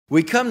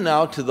We come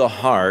now to the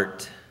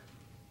heart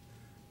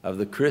of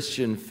the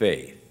Christian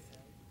faith.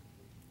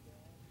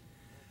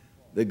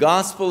 The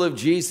gospel of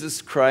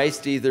Jesus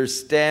Christ either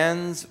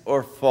stands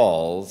or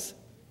falls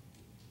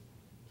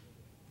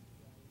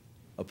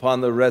upon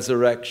the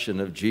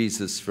resurrection of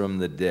Jesus from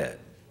the dead.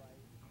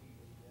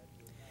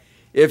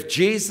 If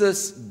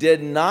Jesus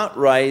did not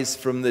rise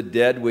from the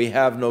dead, we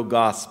have no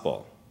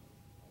gospel.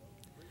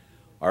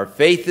 Our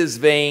faith is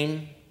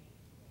vain.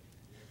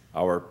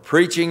 Our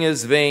preaching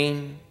is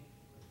vain.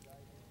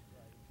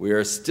 We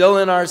are still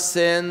in our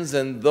sins,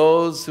 and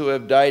those who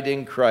have died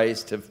in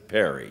Christ have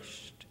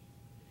perished.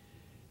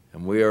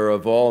 And we are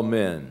of all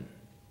men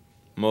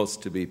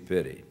most to be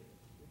pitied.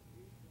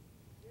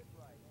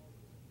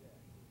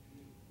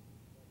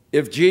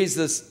 If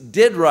Jesus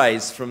did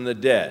rise from the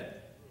dead,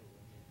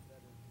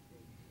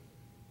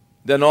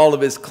 then all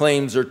of his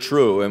claims are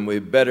true, and we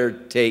better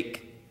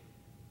take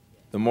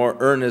the more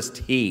earnest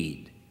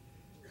heed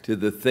to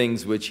the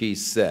things which he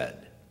said.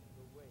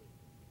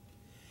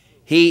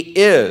 He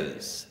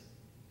is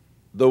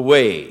the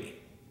way,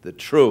 the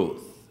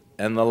truth,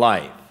 and the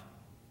life.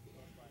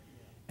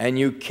 And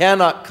you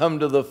cannot come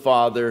to the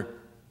Father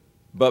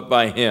but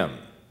by him.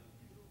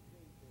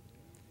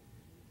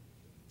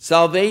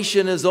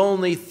 Salvation is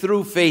only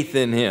through faith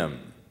in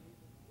him.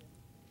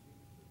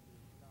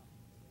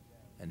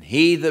 And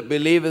he that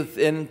believeth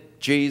in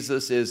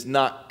Jesus is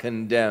not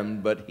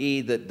condemned, but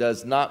he that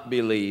does not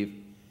believe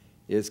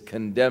is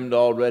condemned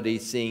already,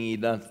 seeing he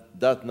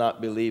doth not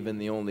believe in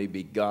the only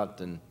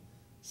begotten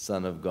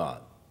Son of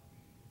God.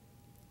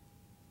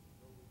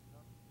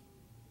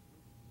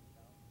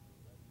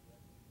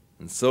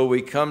 And so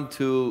we come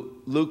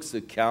to Luke's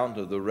account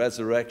of the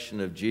resurrection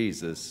of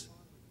Jesus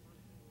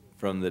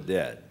from the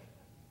dead.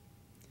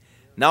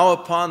 Now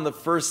upon the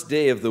first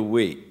day of the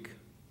week,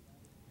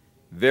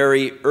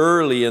 very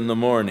early in the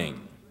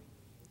morning,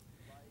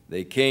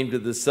 they came to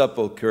the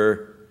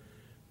sepulchre,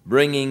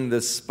 bringing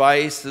the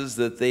spices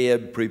that they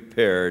had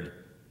prepared,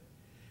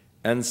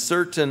 and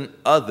certain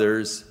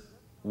others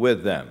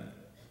with them.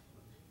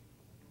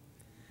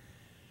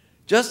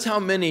 Just how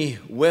many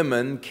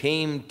women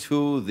came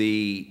to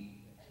the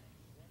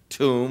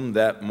tomb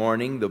that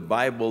morning, the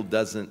Bible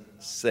doesn't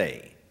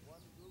say.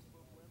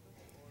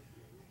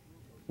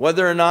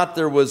 Whether or not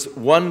there was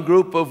one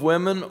group of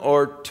women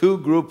or two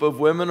group of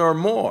women or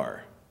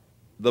more,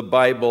 the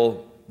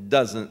Bible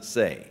doesn't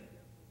say.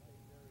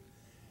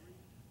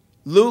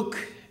 Luke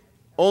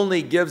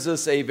only gives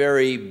us a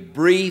very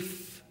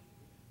brief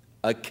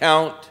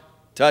account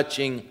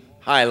touching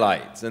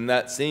highlights, and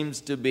that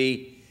seems to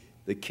be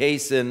the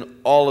case in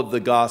all of the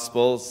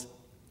Gospels.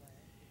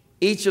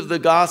 Each of the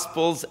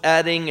Gospels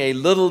adding a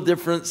little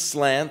different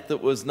slant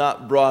that was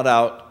not brought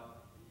out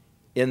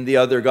in the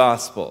other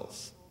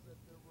Gospels.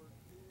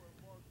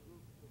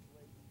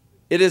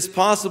 It is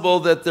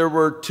possible that there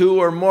were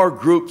two or more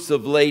groups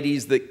of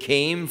ladies that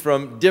came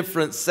from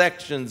different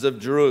sections of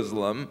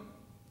Jerusalem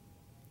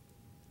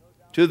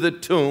to the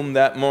tomb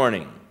that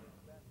morning.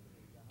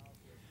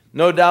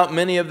 No doubt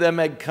many of them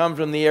had come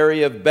from the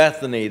area of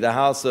Bethany, the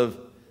house of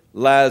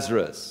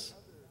Lazarus.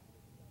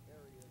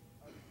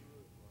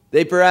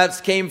 They perhaps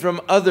came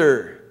from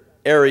other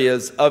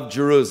areas of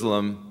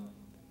Jerusalem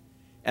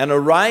and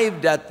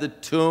arrived at the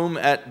tomb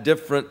at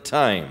different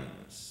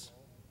times.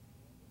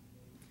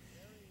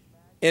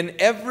 In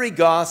every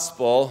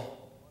gospel,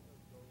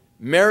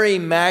 Mary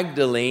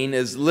Magdalene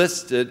is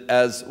listed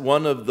as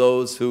one of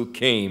those who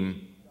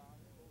came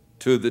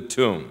to the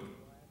tomb.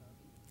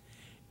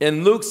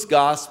 In Luke's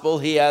gospel,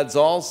 he adds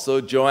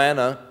also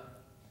Joanna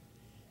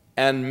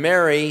and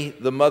Mary,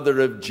 the mother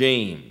of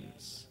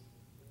James.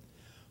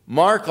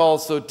 Mark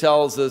also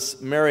tells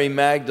us Mary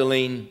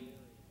Magdalene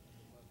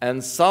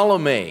and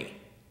Salome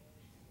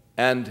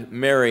and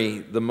Mary,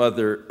 the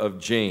mother of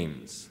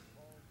James.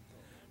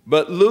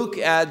 But Luke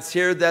adds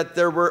here that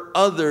there were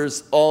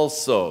others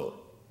also,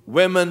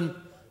 women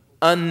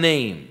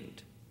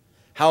unnamed.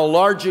 How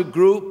large a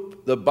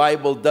group, the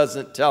Bible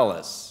doesn't tell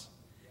us.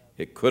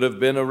 It could have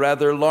been a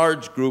rather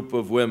large group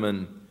of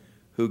women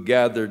who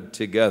gathered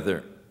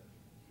together.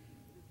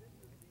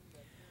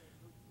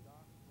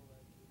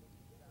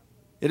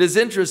 It is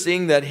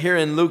interesting that here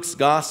in Luke's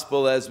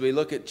gospel, as we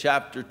look at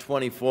chapter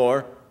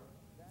 24,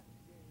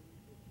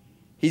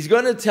 he's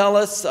going to tell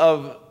us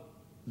of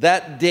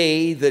that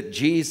day that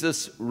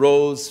Jesus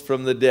rose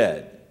from the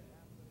dead.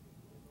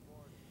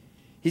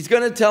 He's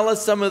going to tell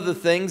us some of the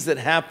things that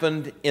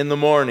happened in the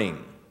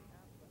morning.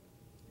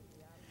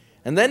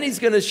 And then he's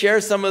going to share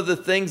some of the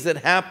things that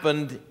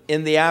happened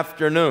in the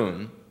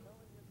afternoon.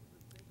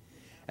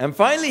 And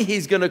finally,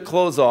 he's going to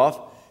close off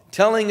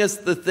telling us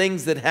the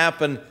things that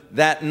happened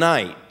that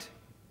night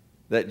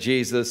that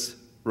Jesus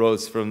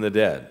rose from the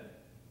dead.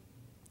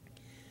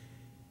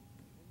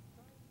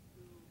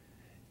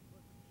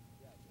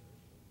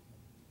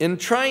 In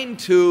trying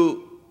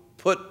to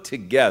put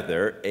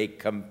together a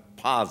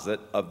composite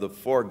of the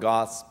four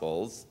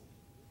Gospels,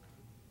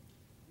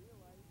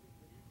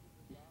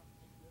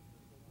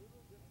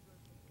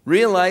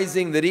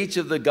 realizing that each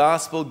of the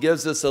Gospel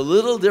gives us a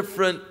little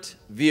different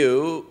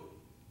view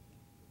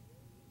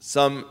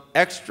some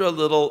extra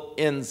little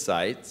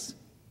insights.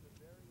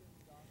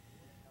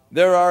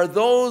 There are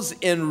those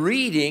in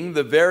reading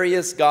the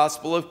various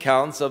gospel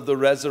accounts of the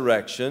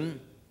resurrection,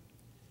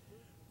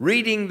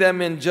 reading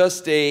them in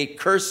just a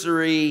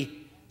cursory,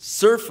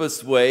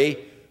 surface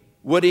way,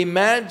 would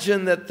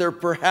imagine that there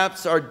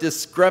perhaps are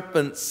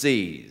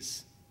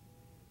discrepancies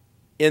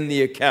in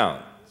the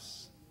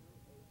accounts.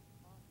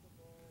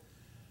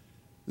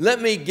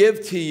 Let me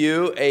give to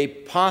you a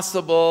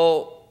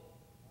possible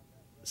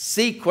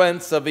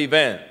sequence of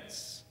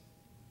events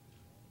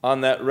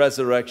on that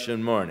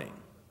resurrection morning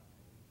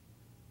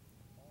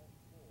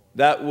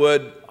that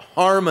would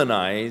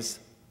harmonize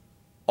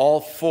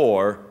all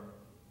four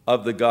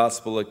of the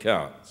gospel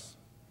accounts.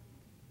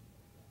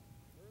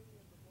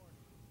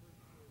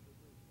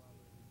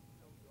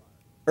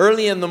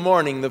 Early in the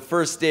morning, the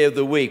first day of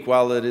the week,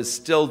 while it is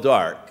still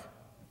dark,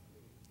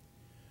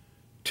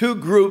 two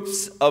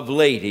groups of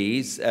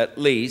ladies, at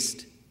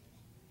least,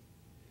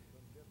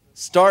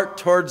 start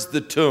towards the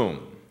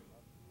tomb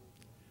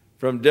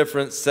from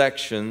different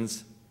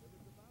sections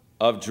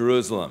of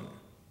Jerusalem.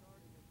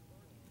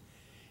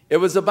 It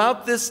was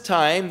about this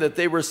time that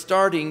they were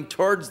starting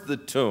towards the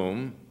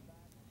tomb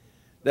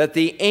that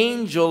the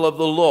angel of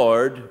the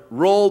Lord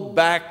rolled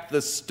back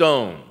the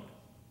stone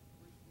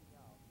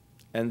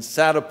and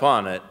sat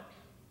upon it,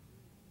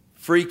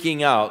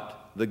 freaking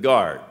out the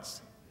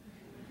guards,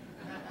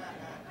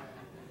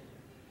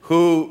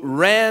 who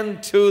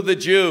ran to the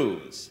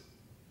Jews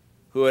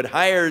who had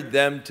hired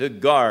them to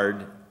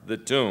guard the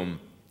tomb,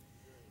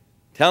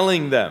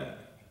 telling them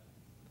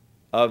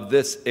of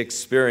this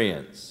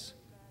experience.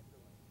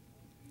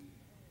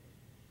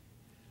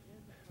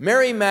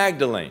 Mary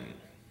Magdalene,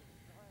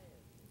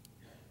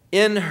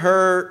 in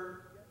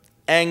her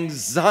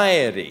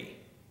anxiety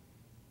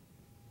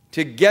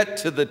to get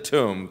to the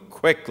tomb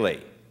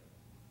quickly,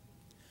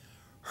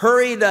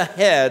 hurried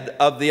ahead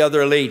of the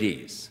other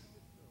ladies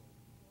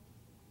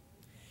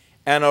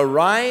and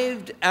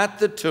arrived at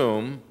the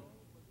tomb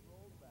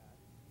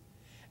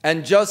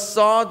and just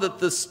saw that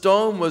the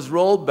stone was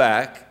rolled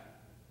back.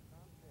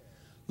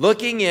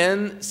 Looking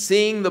in,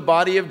 seeing the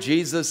body of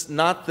Jesus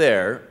not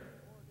there,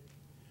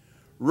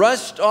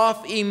 rushed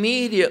off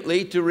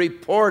immediately to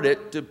report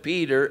it to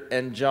Peter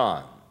and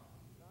John.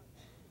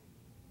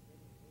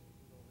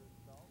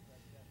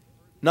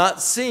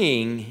 Not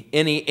seeing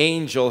any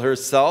angel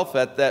herself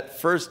at that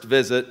first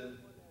visit,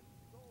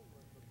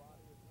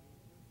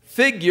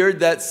 figured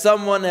that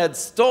someone had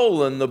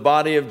stolen the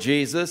body of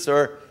Jesus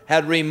or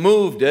had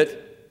removed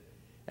it,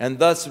 and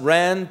thus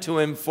ran to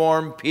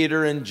inform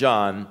Peter and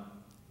John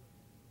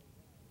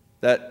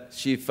that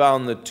she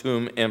found the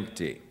tomb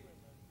empty.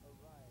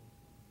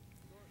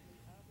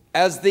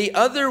 As the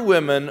other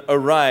women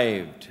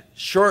arrived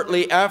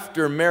shortly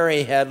after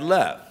Mary had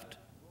left,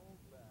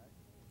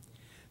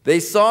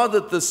 they saw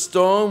that the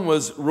stone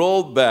was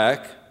rolled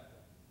back,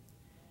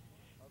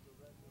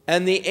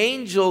 and the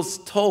angels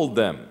told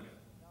them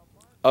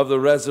of the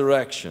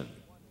resurrection.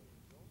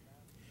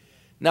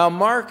 Now,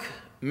 Mark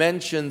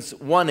mentions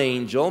one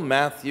angel.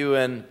 Matthew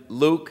and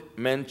Luke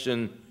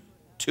mention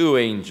two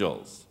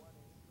angels.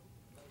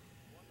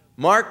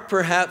 Mark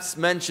perhaps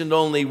mentioned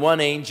only one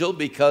angel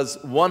because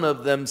one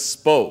of them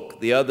spoke.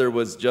 The other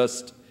was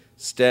just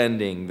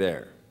standing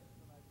there.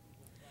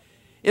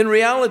 In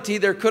reality,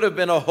 there could have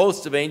been a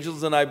host of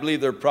angels, and I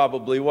believe there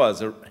probably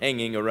was,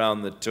 hanging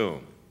around the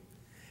tomb.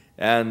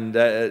 And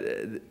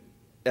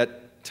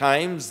at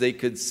times they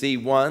could see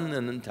one,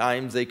 and at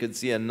times they could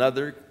see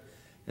another,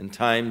 and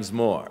times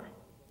more.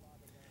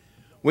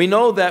 We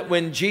know that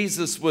when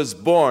Jesus was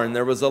born,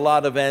 there was a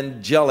lot of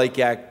angelic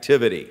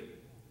activity.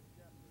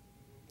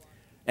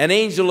 An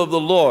angel of the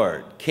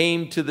Lord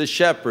came to the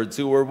shepherds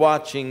who were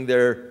watching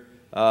their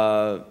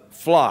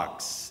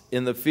flocks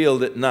in the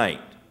field at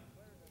night.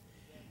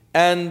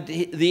 And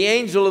the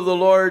angel of the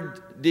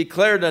Lord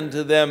declared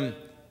unto them,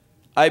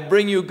 I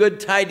bring you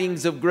good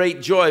tidings of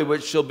great joy,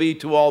 which shall be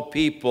to all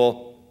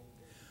people.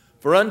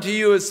 For unto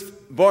you is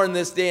born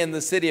this day in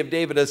the city of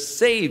David a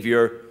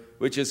Savior,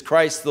 which is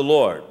Christ the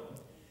Lord.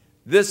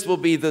 This will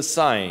be the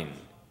sign.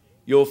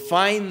 You'll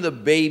find the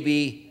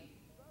baby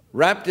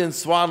wrapped in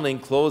swaddling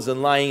clothes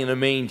and lying in a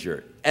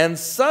manger. And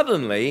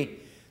suddenly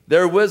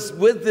there was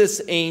with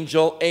this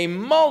angel a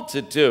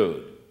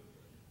multitude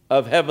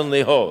of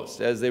heavenly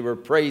hosts, as they were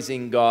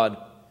praising God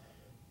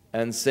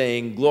and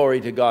saying,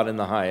 Glory to God in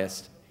the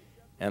highest,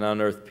 and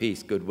on earth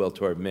peace, goodwill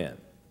toward men.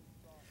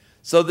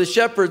 So the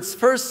shepherds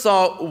first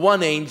saw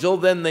one angel,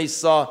 then they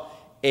saw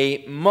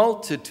a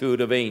multitude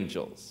of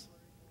angels.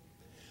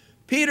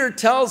 Peter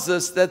tells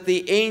us that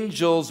the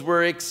angels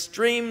were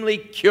extremely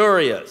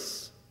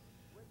curious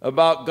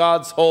about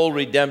God's whole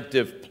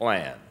redemptive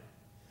plan,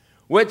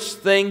 which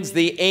things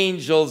the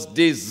angels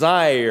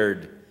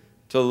desired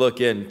to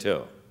look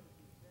into.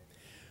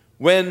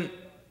 When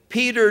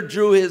Peter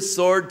drew his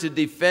sword to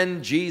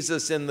defend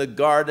Jesus in the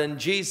garden,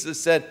 Jesus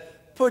said,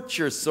 Put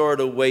your sword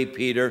away,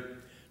 Peter.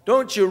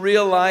 Don't you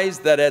realize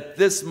that at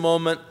this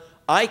moment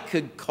I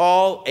could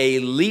call a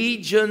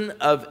legion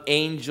of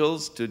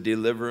angels to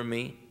deliver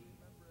me?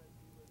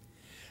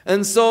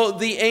 And so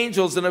the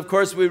angels, and of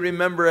course we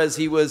remember as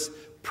he was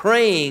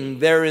praying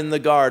there in the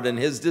garden,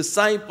 his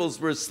disciples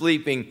were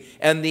sleeping,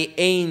 and the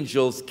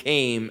angels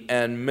came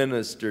and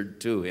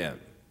ministered to him.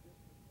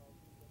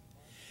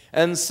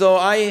 And so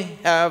I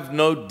have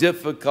no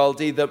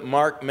difficulty that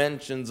Mark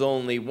mentions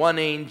only one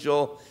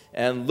angel,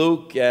 and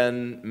Luke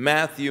and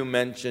Matthew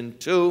mention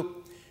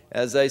two.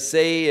 As I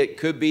say, it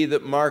could be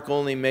that Mark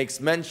only makes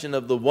mention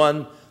of the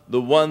one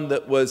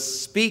that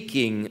was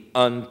speaking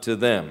unto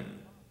them.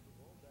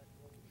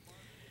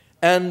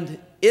 And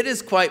it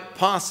is quite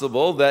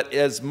possible that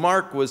as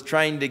Mark was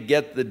trying to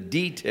get the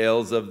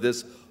details of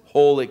this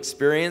whole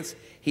experience,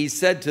 he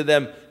said to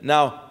them,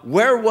 "Now,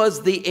 where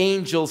was the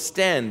angel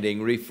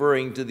standing?"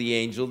 referring to the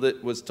angel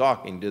that was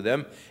talking to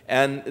them.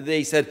 And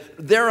they said,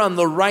 "They're on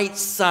the right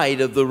side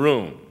of the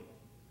room."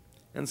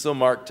 And so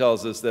Mark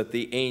tells us that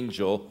the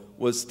angel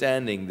was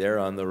standing there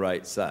on the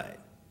right side.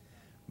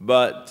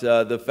 But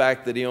the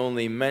fact that he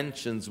only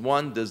mentions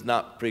one does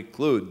not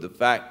preclude the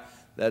fact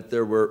that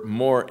there were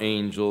more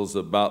angels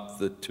about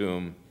the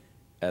tomb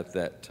at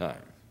that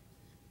time.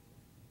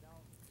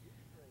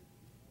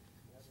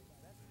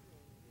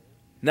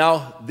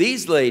 Now,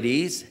 these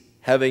ladies,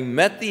 having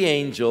met the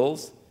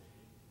angels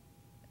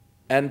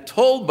and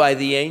told by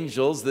the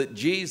angels that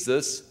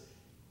Jesus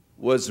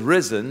was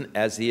risen,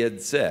 as he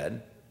had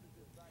said,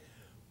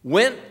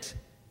 went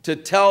to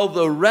tell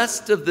the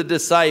rest of the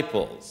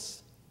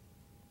disciples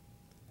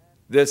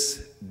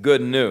this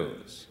good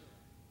news.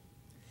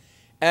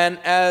 And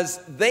as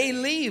they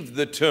leave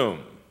the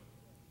tomb,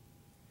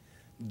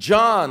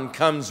 John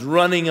comes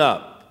running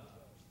up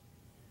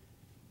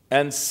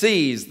and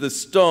sees the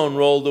stone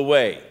rolled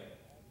away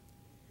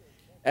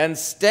and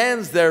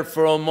stands there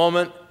for a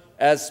moment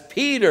as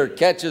Peter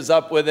catches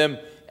up with him,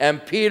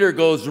 and Peter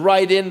goes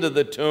right into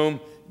the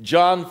tomb,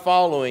 John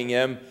following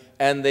him,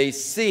 and they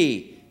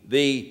see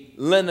the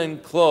linen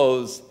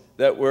clothes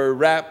that were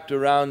wrapped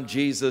around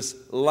Jesus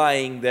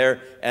lying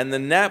there, and the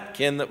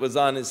napkin that was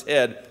on his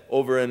head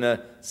over in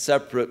a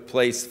separate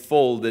place,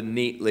 folded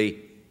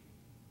neatly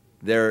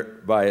there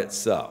by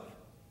itself.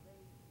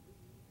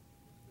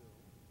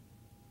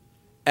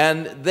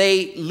 And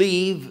they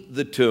leave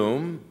the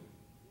tomb,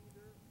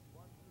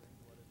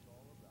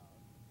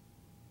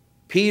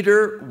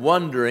 Peter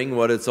wondering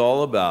what it's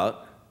all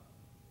about,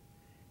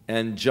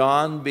 and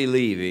John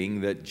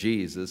believing that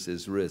Jesus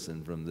is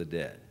risen from the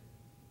dead.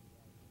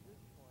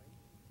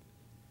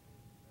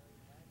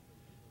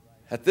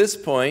 At this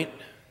point,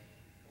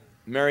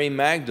 Mary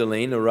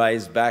Magdalene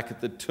arrives back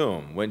at the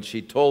tomb. When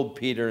she told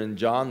Peter and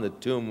John the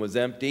tomb was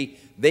empty,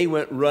 they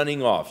went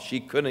running off. She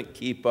couldn't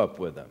keep up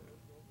with them.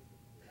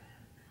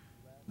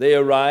 They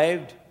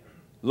arrived,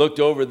 looked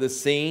over the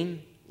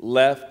scene,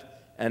 left,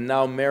 and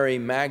now Mary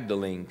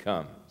Magdalene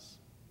comes.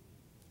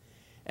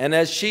 And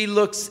as she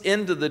looks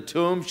into the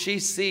tomb, she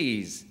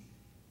sees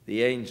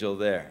the angel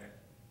there.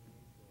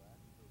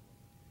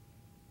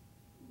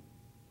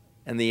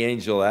 And the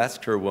angel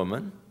asked her,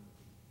 "Woman,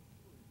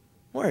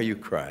 why are you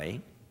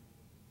crying?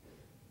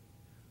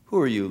 Who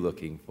are you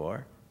looking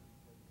for?"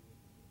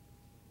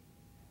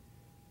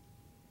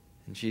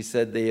 And she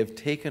said, "They have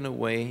taken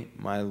away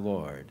my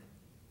Lord.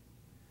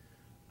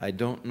 I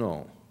don't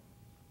know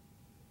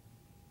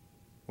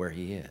where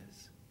he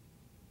is,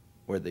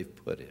 where they've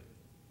put him."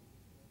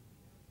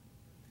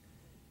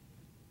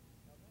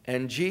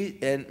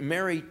 And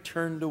Mary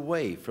turned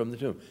away from the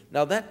tomb.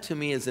 Now that to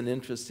me is an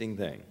interesting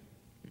thing.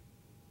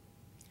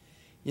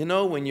 You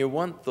know, when you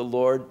want the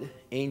Lord,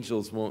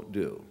 angels won't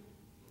do.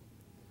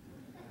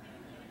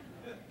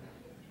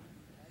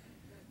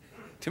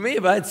 To me,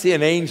 if I'd see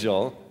an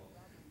angel,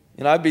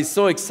 I'd be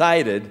so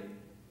excited.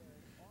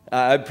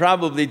 I'd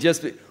probably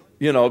just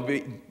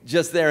be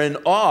just there in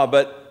awe.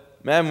 But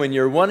man, when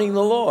you're wanting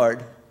the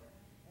Lord,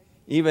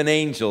 even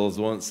angels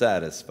won't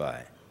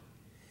satisfy.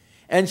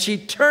 And she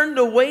turned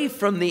away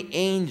from the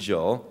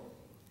angel,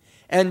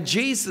 and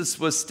Jesus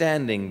was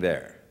standing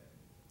there.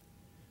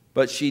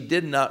 But she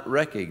did not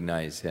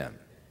recognize him.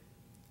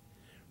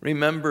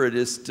 Remember, it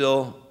is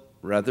still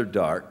rather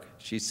dark.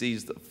 She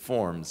sees the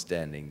form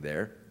standing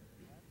there.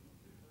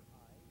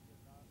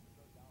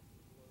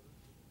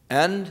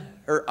 And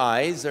her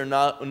eyes are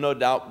no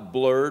doubt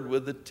blurred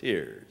with the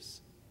tears.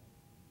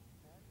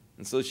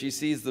 And so she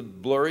sees the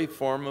blurry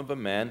form of a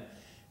man.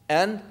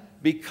 And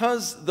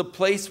because the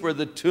place where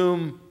the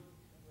tomb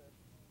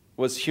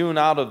was hewn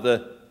out of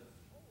the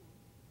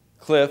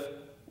cliff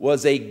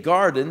was a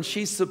garden,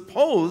 she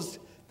supposed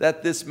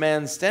that this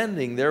man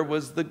standing there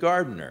was the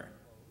gardener.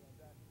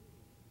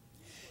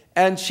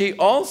 And she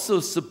also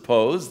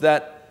supposed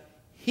that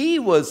he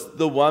was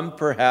the one,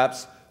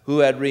 perhaps, who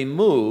had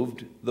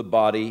removed the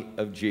body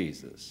of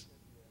Jesus.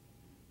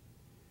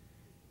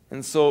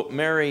 And so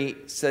Mary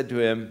said to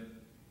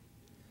him,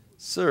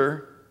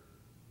 "Sir,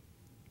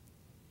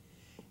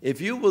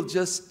 if you will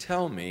just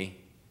tell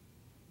me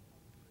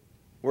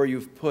where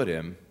you've put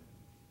him,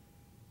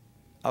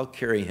 I'll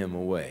carry him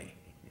away."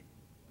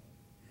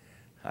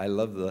 I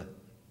love the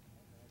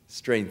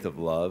strength of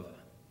love.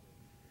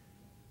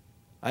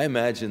 I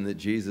imagine that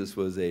Jesus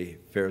was a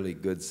fairly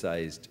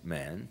good-sized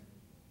man.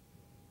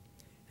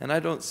 And I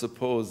don't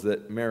suppose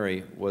that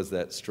Mary was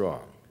that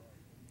strong.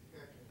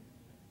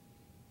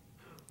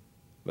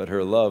 But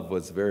her love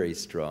was very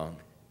strong.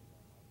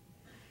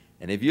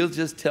 And if you'll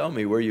just tell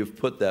me where you've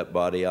put that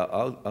body,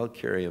 I'll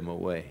carry him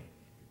away.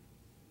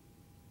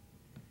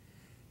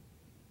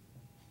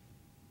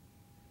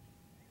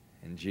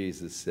 And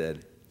Jesus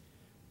said,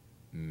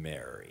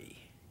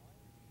 Mary.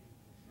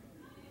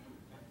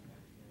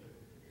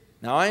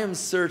 Now I am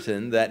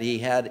certain that he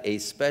had a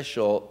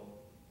special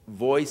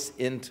voice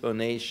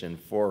intonation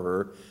for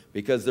her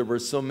because there were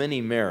so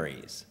many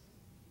Marys.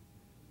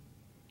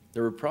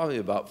 There were probably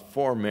about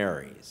 4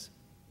 Marys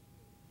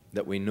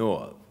that we know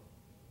of.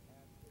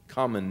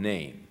 Common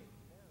name.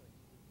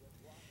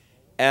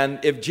 And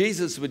if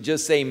Jesus would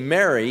just say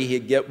Mary,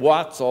 he'd get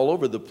Watts all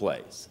over the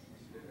place.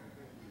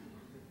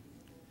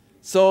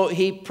 So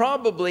he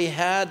probably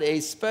had a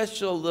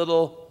special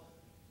little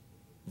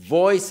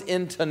voice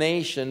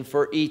intonation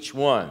for each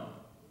one,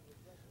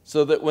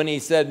 so that when he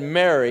said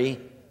Mary,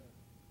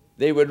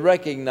 they would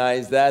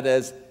recognize that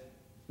as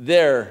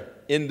their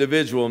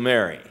individual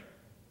Mary.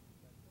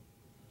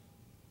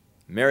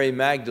 Mary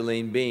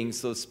Magdalene being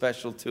so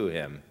special to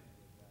him.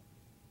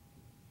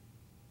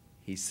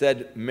 He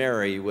said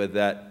Mary with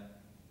that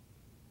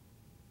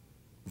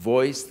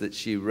voice that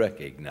she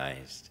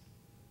recognized.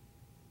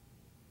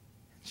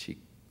 She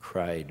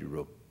cried,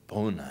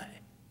 Rabboni,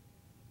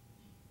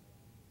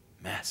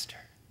 Master.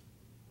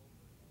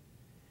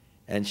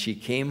 And she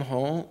came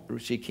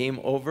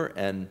over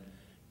and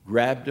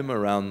grabbed him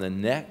around the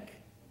neck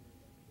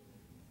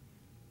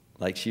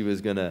like she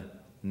was going to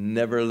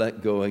never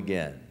let go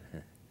again.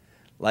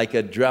 Like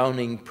a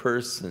drowning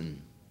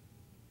person,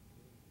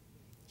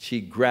 she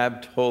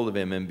grabbed hold of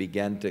him and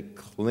began to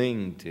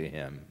cling to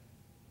him.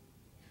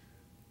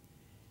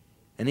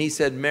 And he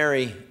said,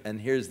 Mary, and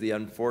here's the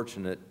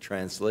unfortunate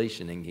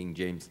translation in King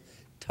James,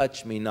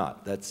 touch me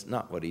not. That's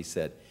not what he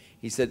said.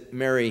 He said,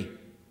 Mary,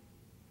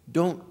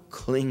 don't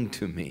cling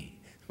to me.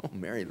 Oh,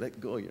 Mary, let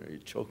go. You're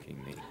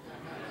choking me.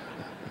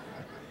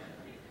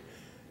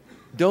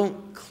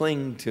 Don't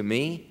cling to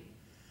me,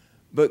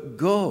 but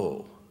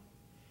go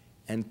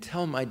and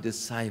tell my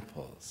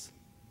disciples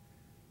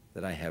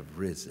that I have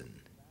risen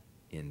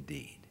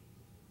indeed.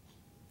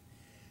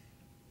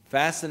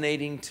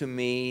 Fascinating to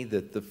me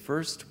that the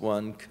first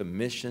one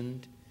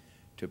commissioned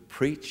to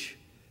preach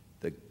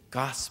the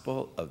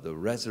gospel of the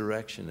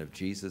resurrection of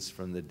Jesus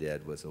from the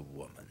dead was a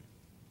woman,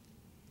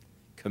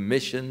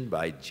 commissioned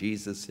by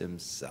Jesus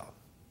himself.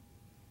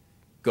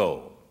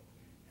 Go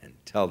and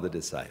tell the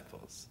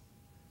disciples,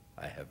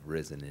 I have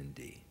risen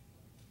indeed.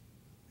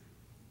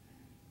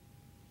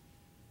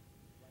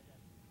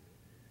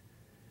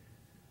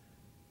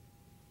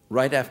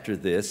 Right after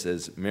this,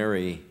 as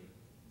Mary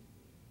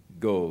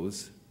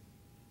goes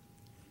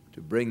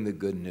to bring the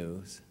good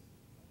news,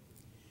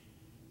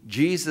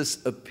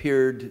 Jesus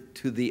appeared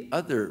to the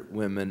other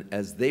women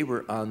as they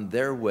were on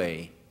their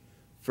way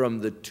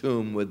from the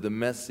tomb with the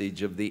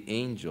message of the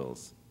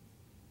angels.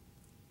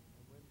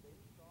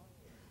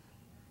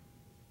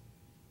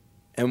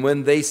 And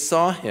when they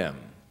saw him,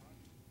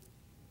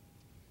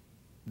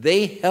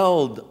 they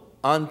held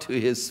onto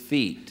his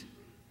feet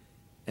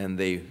and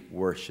they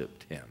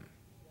worshiped him.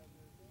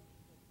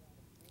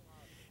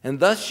 And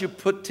thus you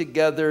put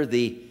together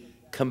the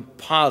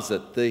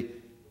composite, the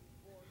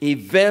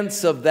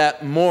events of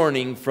that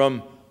morning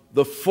from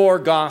the 4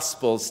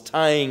 Gospels,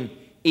 tying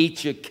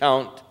each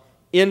account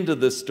into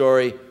the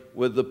story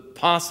with the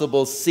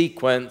possible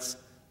sequence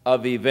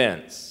of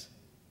events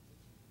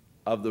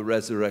of the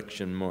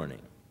resurrection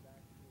morning.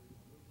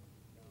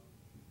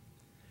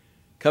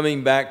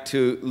 Coming back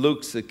to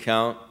Luke's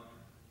account,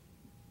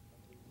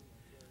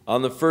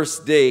 on the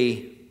first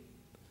day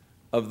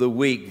of the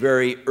week,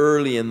 very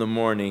early in the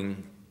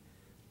morning,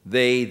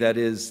 they, that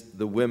is,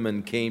 the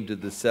women, came to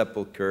the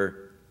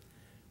sepulchre,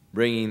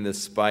 bringing the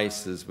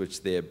spices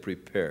which they had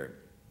prepared.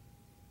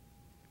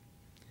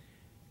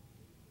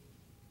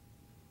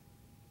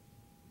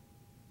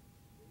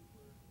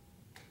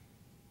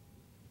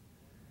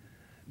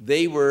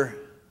 They were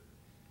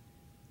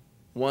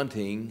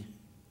wanting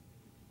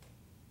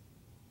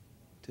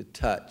to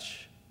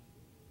touch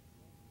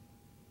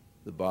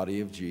the body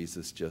of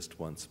Jesus just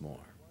once more.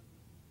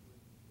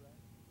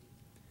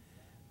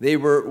 They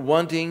were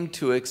wanting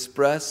to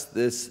express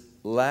this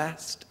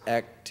last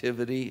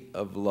activity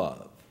of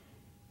love,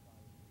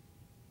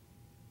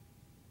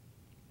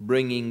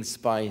 bringing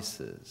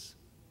spices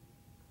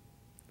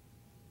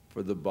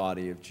for the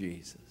body of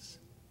Jesus.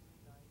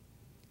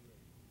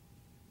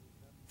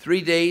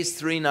 3 days,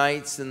 3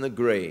 nights in the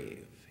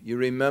grave. You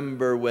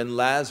remember when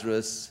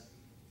Lazarus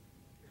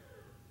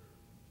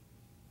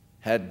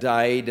had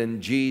died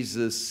and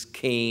Jesus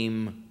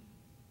came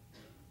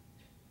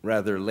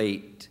rather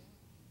late.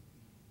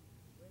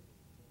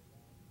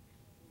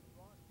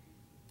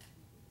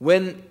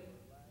 When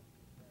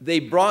they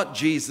brought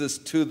Jesus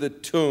to the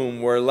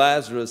tomb where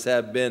Lazarus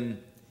had been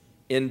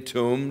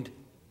interred,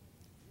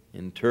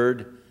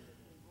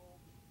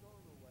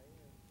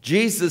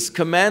 Jesus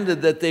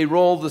commanded that they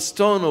roll the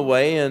stone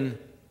away, and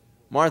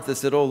Martha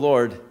said, "Oh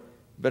Lord,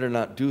 Better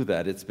not do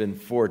that. It's been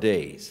 4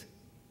 days.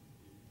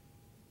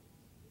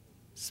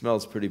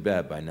 Smells pretty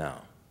bad by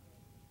now.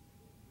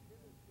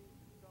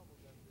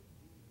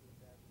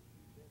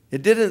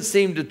 It didn't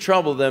seem to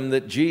trouble them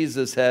that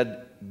Jesus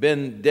had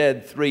been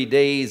dead 3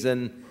 days,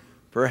 and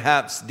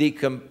perhaps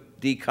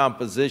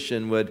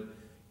decomposition would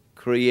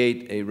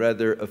create a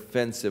rather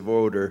offensive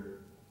odor.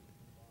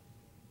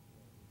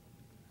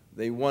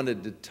 They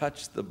wanted to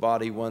touch the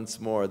body once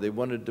more. They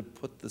wanted to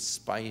put the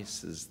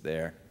spices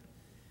there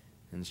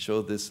and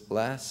show this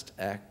last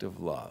act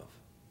of love.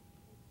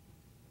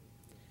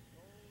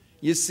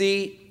 You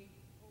see,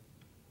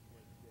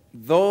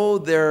 though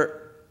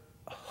their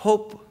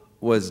hope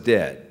was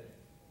dead,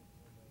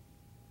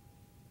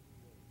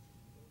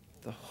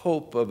 the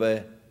hope of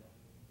a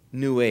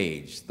new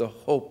age, the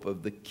hope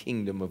of the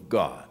kingdom of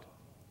God,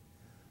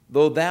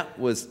 though that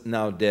was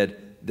now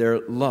dead, their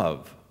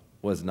love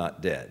was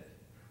not dead.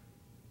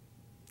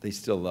 They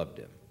still loved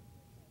him.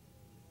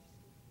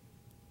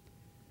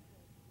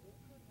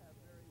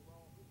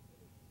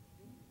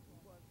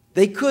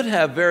 They could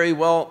have very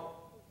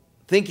well,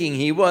 thinking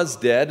he was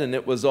dead and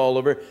it was all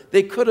over,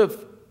 they could have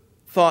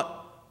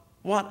thought,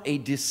 what a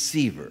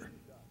deceiver.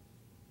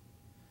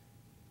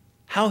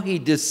 How he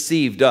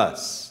deceived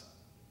us.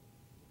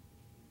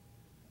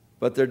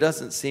 But there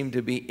doesn't seem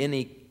to be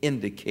any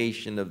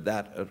indication of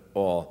that at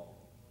all.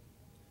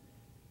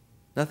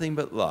 Nothing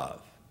but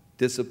love.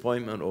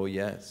 Disappointment, oh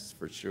yes,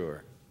 for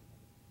sure.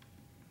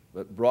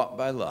 But brought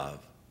by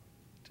love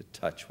to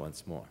touch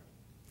once more.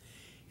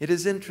 It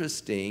is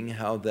interesting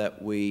how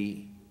that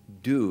we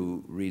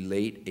do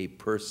relate a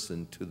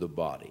person to the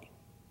body.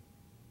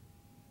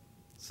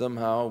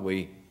 Somehow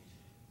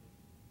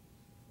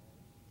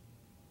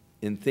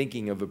in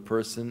thinking of a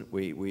person,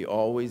 we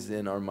always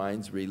in our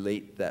minds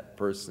relate that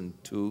person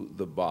to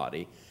the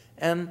body.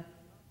 And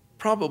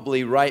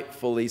probably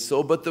rightfully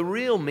so, but the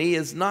real me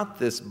is not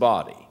this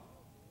body.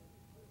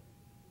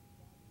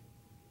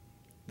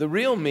 The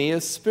real me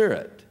is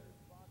spirit.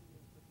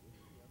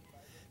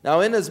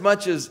 Now,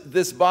 inasmuch as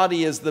this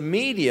body is the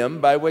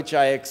medium by which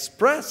I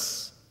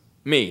express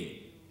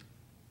me,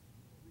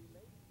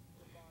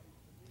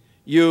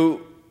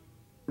 you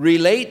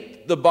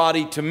relate the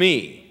body to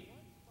me.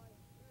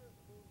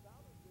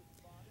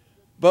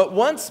 But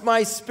once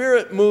my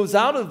spirit moves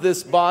out of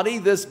this body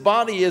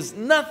is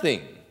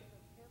nothing.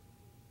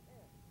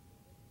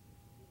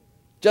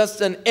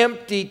 Just an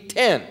empty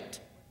tent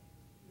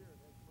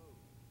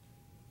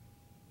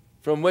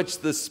from which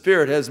the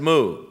spirit has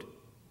moved.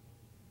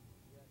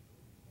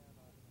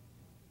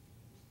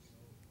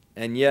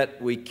 And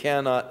yet we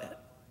cannot,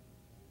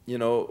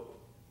 in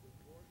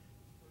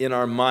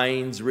our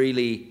minds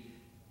really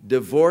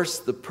divorce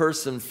the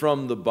person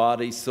from the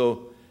body,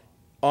 so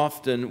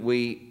often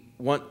we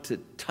want to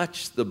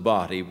touch the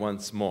body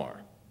once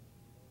more.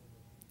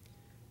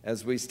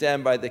 As we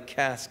stand by the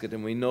casket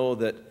and we know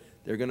that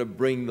they're going to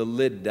bring the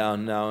lid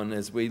down now, and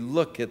as we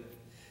look at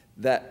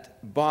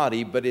that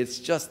body, but it's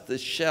just the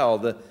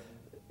shell,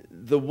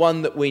 the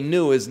one that we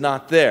knew is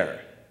not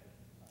there.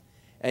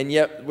 And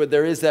yet, where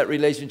there is that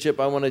relationship,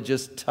 I want to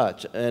just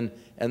touch. And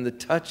the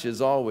touch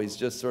is always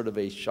just sort of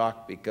a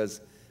shock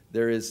because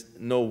there is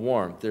no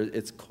warmth.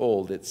 It's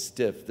cold, it's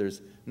stiff, there's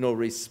no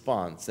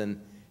response.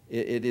 And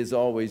it is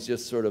always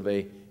just sort of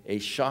a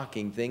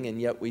shocking thing,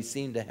 and yet we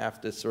seem to have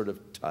to sort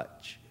of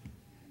touch.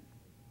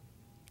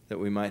 That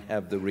we might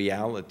have the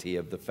reality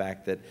of the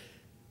fact that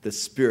the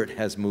spirit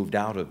has moved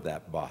out of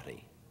that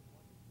body.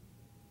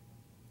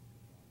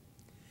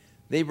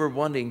 They were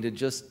wanting to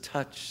just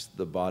touch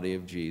the body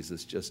of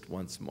Jesus just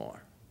once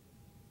more.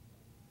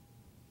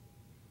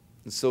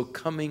 And so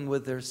coming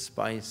with their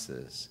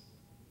spices,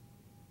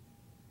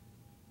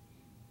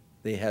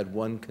 they had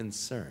one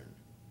concern.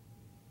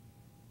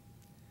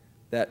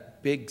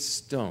 That big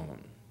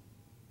stone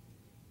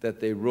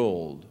that they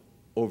rolled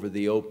over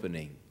the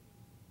opening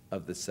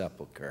of the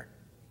sepulcher.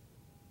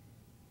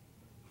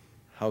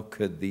 How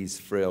could these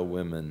frail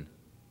women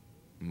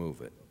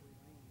move it?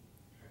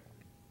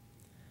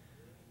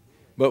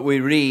 But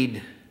we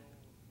read,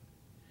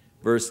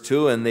 verse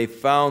 2, and they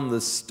found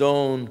the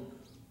stone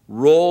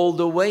rolled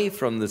away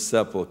from the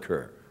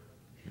sepulcher.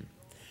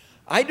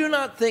 I do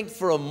not think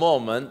for a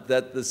moment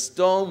that the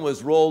stone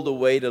was rolled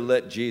away to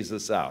let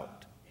Jesus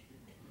out.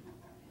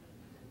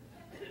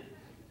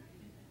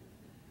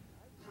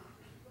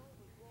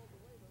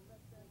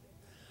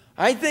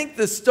 I think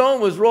the stone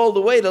was rolled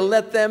away to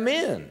let them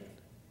in,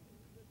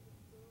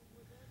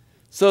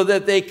 so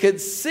that they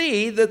could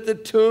see that the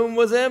tomb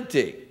was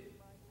empty.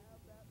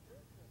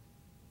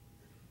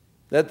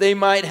 That they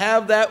might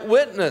have that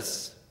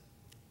witness.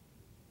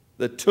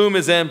 The tomb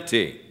is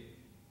empty.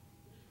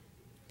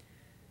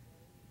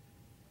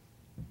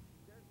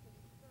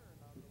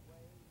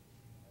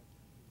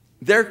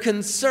 Their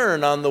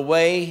concern on the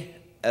way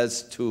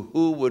as to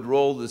who would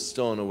roll the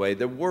stone away,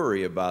 they're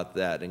worried about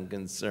that and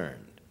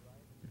concerned.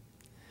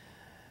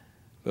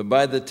 But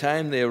by the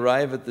time they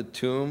arrive at the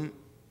tomb,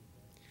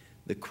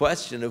 the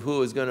question of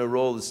who is going to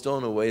roll the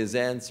stone away is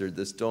answered.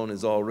 The stone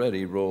is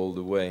already rolled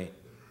away.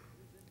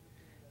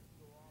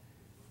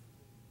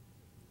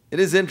 It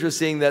is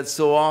interesting that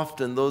so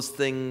often those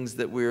things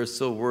that we are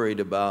so worried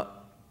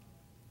about,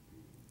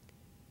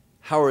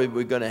 how are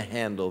we going to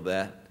handle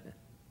that?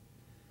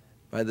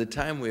 By the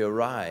time we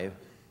arrive,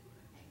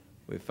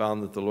 we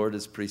found that the Lord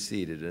has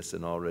preceded us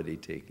and already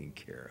taken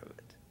care of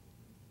it.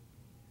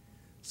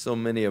 So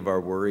many of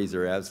our worries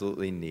are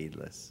absolutely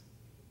needless.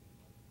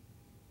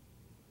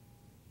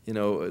 You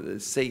know,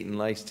 Satan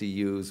likes to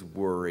use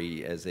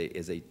worry as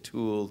a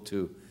tool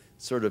to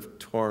sort of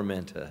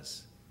torment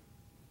us.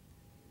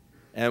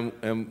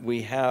 And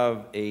we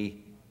have a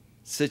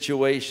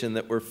situation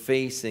that we're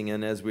facing,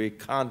 and as we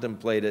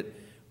contemplate it,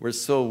 we're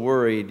so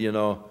worried, you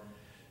know,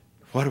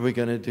 what are we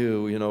going to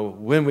do? You know,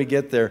 when we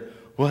get there,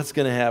 what's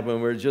going to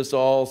happen? We're just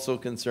all so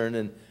concerned,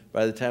 and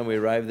by the time we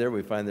arrive there,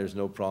 we find there's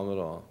no problem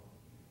at all.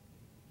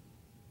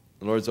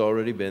 The Lord's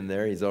already been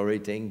there. He's already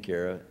taken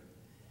care of it.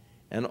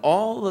 And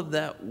all of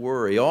that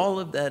worry, all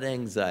of that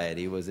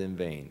anxiety was in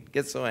vain. I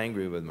get so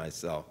angry with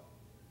myself.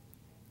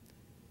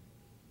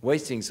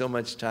 Wasting so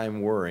much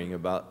time worrying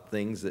about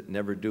things that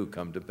never do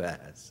come to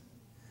pass.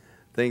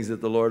 Things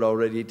that the Lord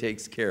already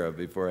takes care of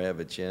before I have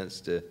a chance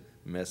to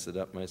mess it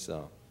up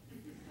myself.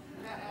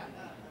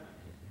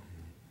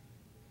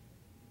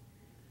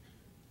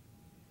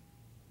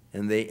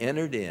 And they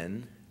entered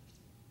in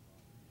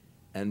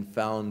and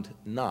found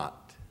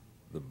not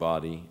the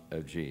body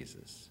of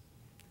Jesus.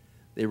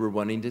 They were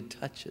wanting to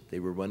touch it. They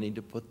were wanting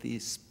to put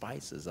these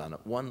spices on it,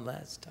 one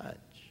last touch.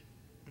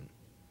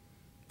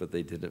 But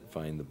they didn't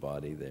find the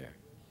body there.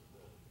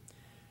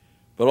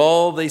 But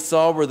all they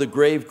saw were the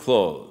grave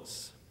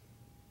clothes.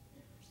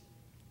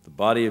 The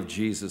body of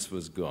Jesus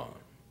was gone.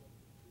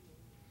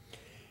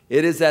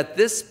 It is at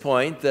this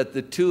point that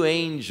the two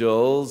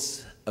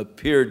angels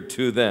appeared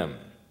to them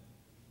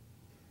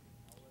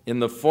in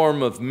the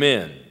form of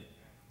men,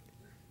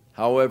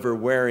 however,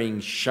 wearing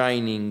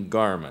shining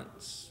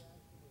garments.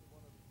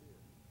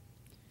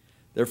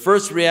 Their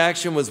first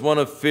reaction was one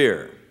of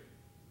fear.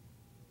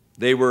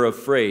 They were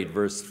afraid,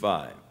 verse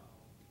 5.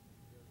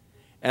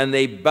 And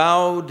they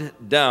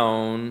bowed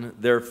down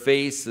their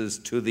faces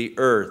to the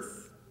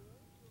earth.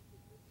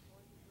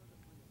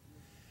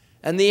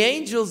 And the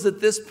angels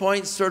at this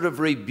point sort of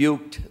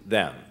rebuked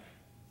them.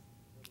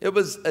 It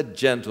was a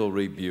gentle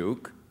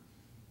rebuke,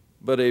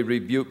 but a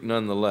rebuke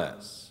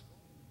nonetheless.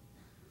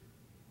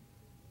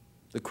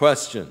 The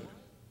question: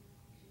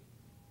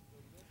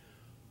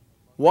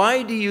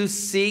 why do you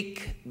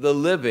seek the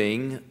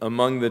living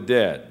among the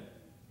dead?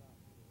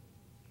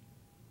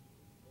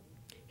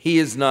 He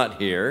is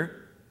not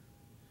here,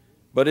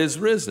 but is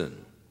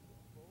risen.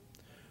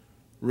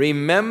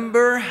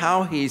 Remember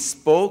how he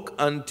spoke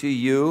unto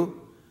you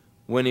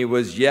when he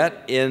was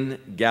yet in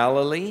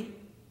Galilee,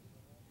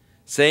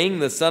 saying,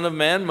 the Son of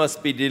Man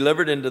must be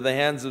delivered into the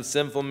hands of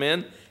sinful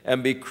men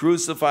and be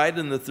crucified,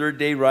 and the third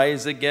day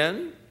rise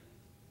again?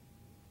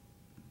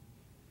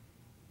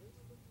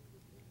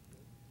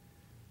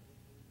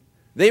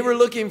 They were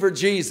looking for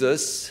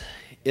Jesus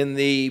in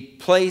the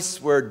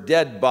place where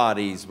dead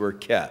bodies were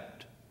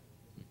kept,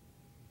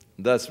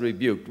 thus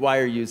rebuked. Why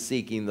are you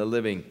seeking the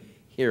living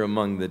here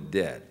among the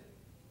dead?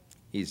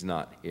 He's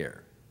not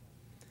here.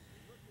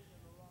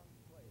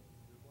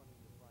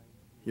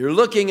 You're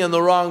looking in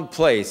the wrong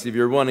place if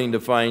you're wanting to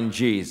find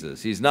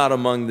Jesus. He's not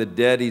among the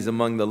dead, he's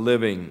among the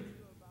living.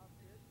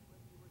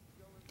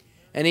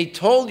 And he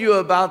told you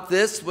about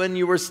this when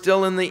you were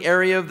still in the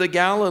area of the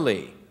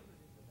Galilee.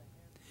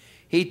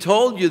 He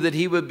told you that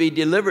he would be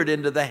delivered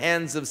into the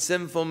hands of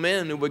sinful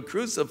men who would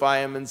crucify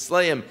him and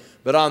slay him,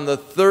 but on the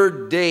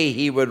third day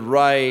he would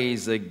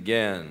rise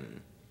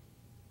again.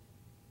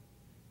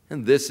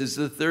 And this is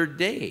the third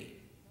day.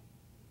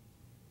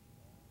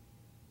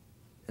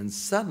 And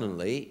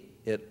suddenly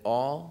it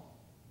all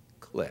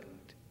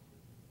clicked.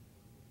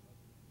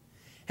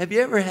 Have you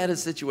ever had a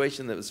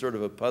situation that was sort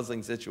of a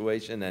puzzling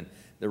situation and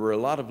there were a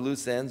lot of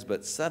loose ends,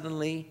 but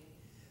suddenly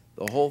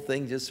the whole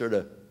thing just sort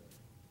of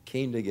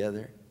came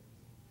together?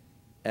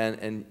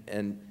 And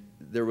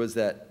there was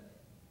that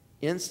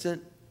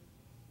instant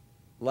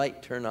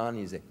light turn on, and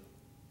you say,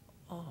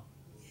 oh,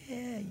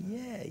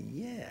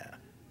 yeah.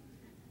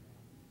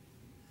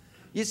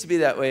 Used to be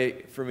that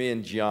way for me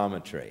in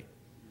geometry.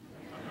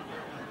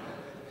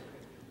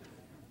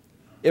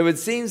 It would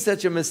seem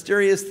such a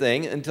mysterious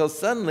thing until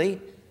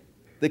suddenly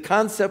the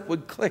concept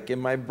would click in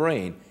my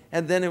brain,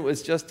 and then it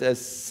was just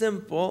as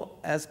simple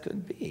as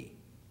could be.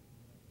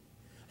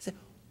 I said,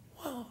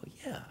 whoa,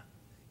 yeah.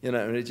 You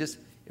know, and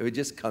it would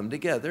just come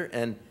together,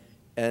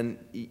 and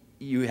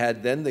you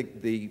had then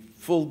the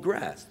full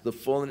grasp, the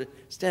full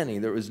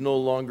understanding. There was no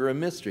longer a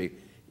mystery.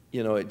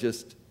 You know, it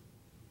just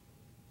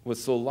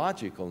was so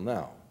logical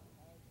now.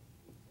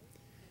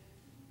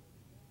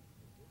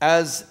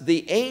 As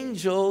the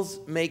angels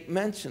make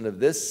mention of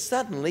this,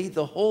 suddenly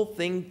the whole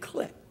thing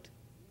clicked.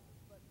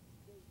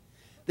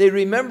 They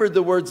remembered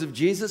the words of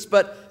Jesus,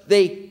 but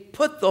they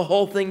put the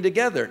whole thing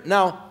together.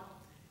 Now,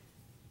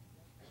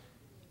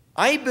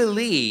 I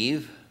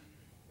believe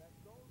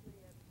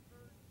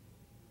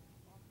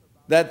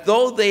that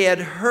though they had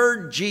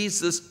heard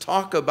Jesus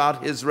talk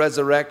about his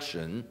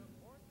resurrection,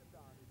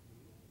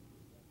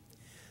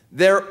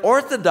 Their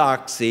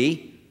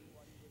orthodoxy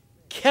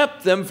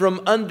kept them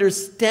from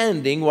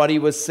understanding what he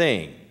was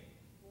saying.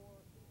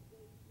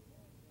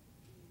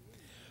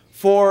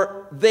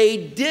 For they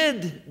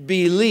did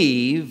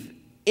believe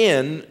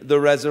in the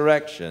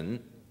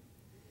resurrection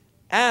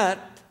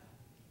at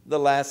the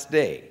last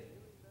day.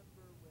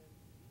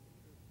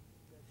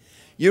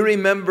 You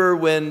remember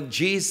when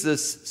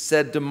Jesus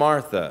said to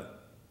Martha,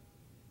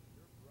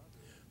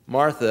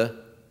 "Martha,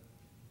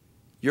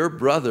 your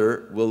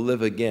brother will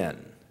live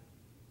again,"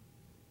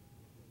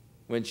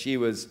 when she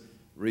was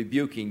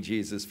rebuking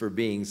Jesus for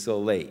being so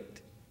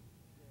late.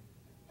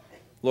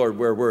 "Lord,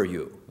 where were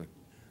you?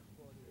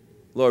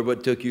 Lord,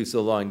 what took you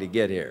so long to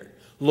get here?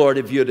 Lord,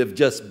 if you'd have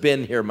just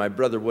been here, my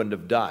brother wouldn't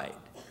have died."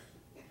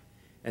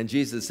 And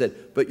Jesus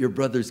said, "But your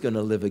brother's going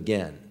to live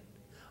again."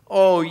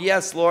 "Oh,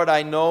 yes, Lord,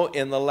 I know,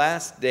 in the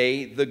last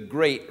day, the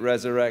great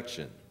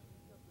resurrection."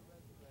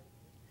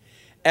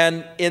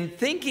 And in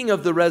thinking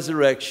of the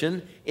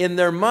resurrection, in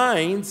their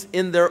minds,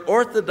 in their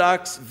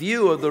orthodox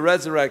view of the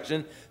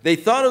resurrection, they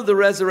thought of the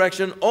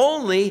resurrection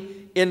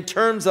only in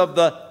terms of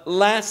the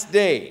last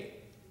day.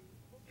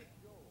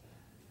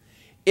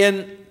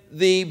 In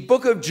the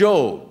book of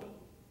Job,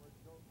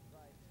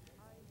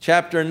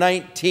 chapter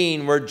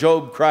 19, where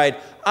Job cried,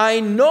 "I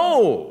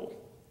know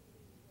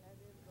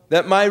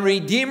that my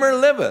Redeemer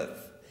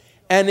liveth,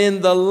 and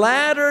in the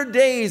latter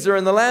days," or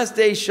in the last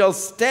days, "shall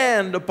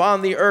stand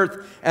upon the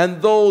earth,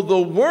 and though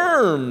the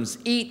worms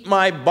eat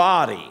my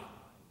body,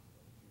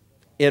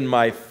 in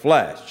my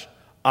flesh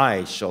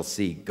I shall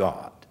see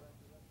God."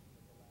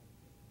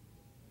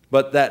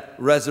 But that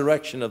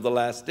resurrection of the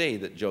last day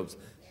that Job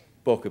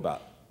spoke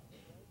about.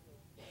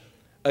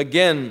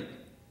 Again,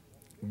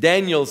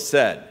 Daniel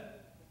said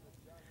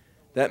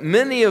that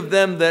many of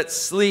them that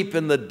sleep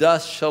in the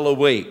dust shall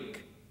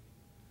awake,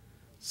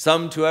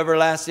 some to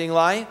everlasting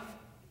life,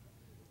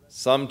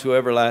 some to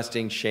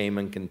everlasting shame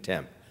and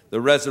contempt. The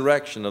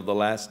resurrection of the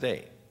last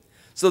day.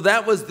 So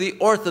that was the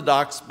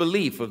orthodox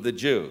belief of the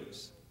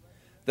Jews,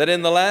 that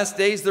in the last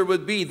days there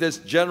would be this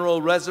general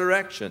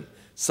resurrection,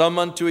 some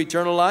unto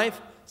eternal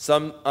life,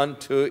 some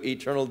unto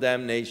eternal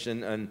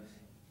damnation and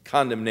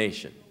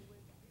condemnation.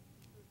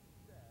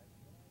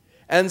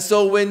 And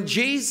so when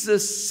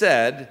Jesus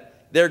said,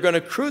 "They're going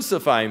to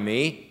crucify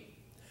me,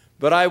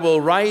 but I will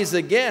rise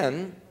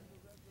again,"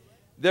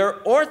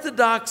 their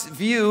orthodox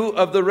view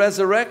of the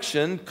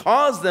resurrection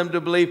caused them to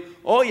believe,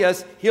 "Oh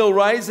yes, he'll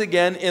rise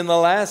again in the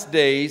last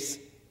days,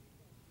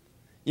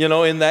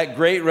 in that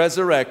great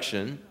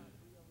resurrection."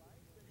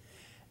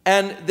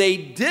 And they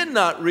did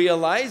not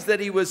realize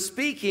that he was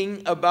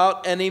speaking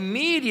about an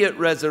immediate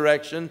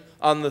resurrection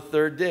on the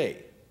third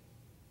day.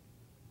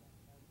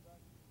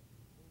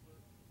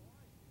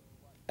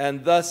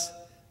 And thus,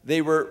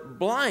 they were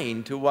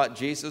blind to what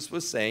Jesus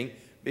was saying,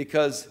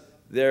 because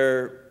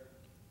their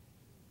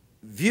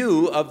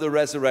view of the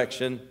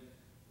resurrection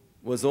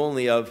was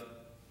only of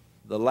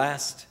the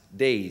last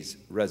day's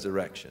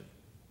resurrection.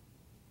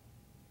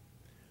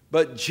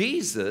 But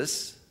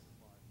Jesus,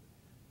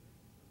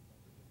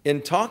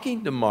 in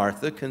talking to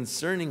Martha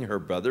concerning her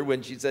brother,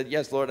 when she said,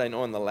 "Yes, Lord, I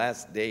know in the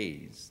last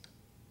days,"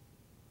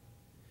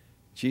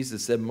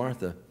 Jesus said,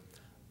 "Martha,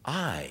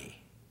 I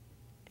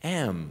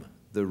am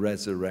the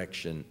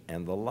resurrection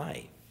and the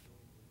life.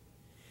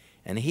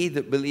 And he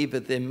that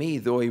believeth in me,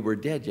 though he were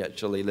dead, yet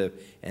shall he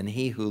live. And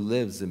he who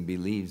lives and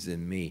believes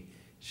in me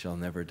shall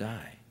never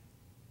die."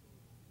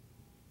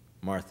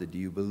 Martha, do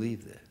you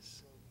believe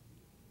this?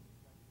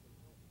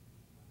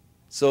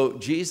 So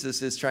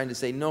Jesus is trying to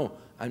say, no,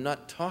 I'm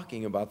not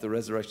talking about the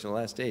resurrection of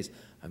the last days.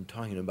 I'm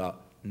talking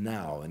about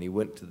now. And he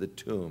went to the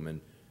tomb and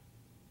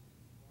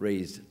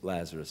raised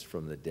Lazarus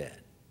from the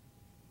dead.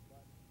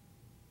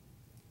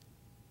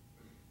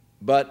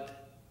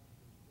 But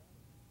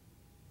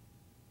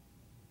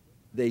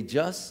they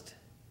just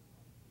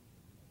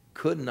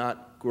could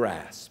not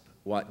grasp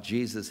what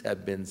Jesus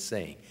had been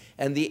saying.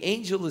 And the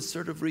angel is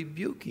sort of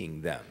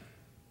rebuking them.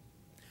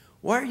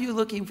 Why are you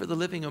looking for the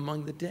living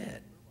among the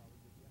dead?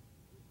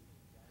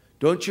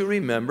 Don't you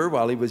remember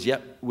while he was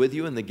yet with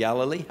you in the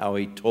Galilee, how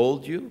he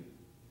told you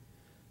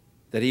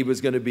that he was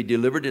going to be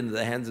delivered into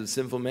the hands of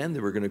sinful men? They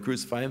were going to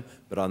crucify him,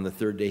 but on the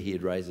third day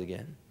he'd rise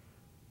again.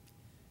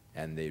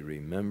 And they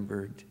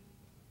remembered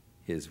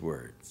his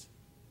words.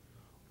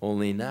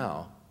 Only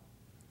now,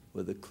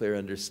 with a clear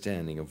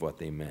understanding of what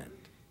they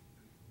meant.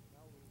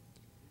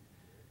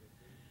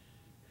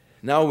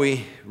 Now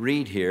we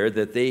read here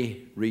that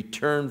they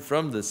returned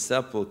from the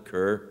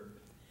sepulchre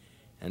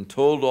and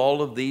told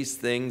all of these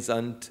things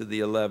unto the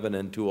 11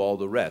 and to all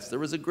the rest. There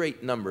was a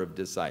great number of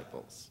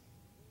disciples.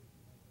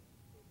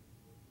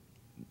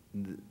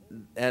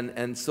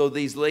 And so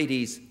these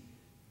ladies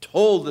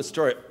told the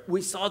story.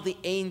 We saw the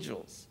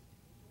angels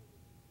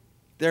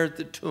there at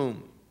the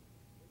tomb.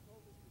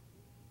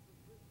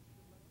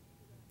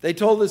 They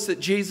told us that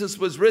Jesus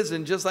was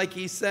risen just like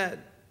he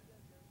said.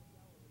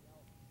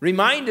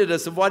 Reminded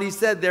us of what he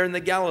said there in the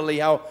Galilee,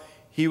 how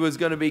he was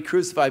going to be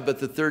crucified, but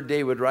the third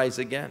day would rise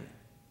again.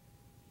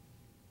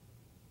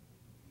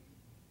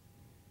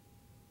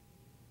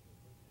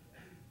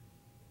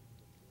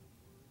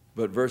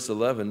 But verse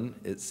 11,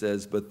 it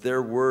says, "But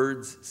their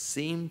words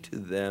seemed to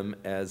them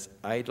as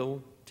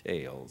idle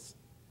tales,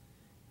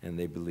 and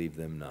they believed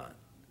them not."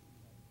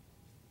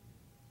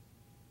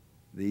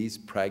 These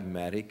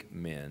pragmatic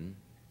men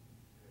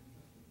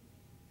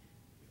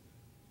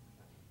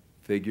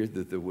figured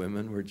that the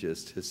women were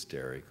just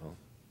hysterical,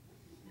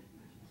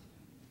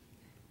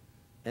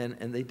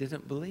 and they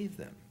didn't believe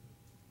them.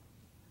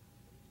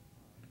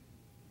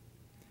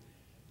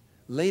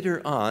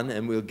 Later on,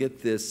 and we'll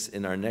get this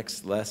in our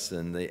next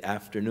lesson, the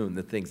afternoon,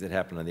 the things that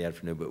happen on the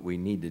afternoon, but we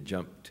need to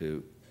jump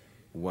to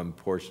one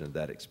portion of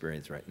that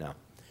experience right now.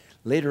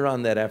 Later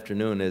on that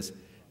afternoon, as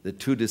the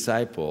two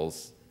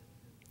disciples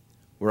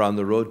were on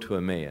the road to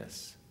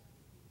Emmaus,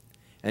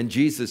 and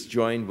Jesus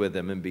joined with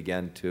them and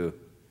began to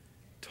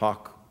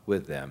talk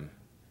with them.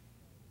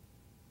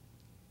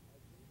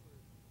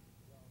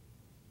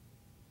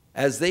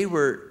 As they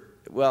were,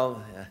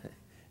 well,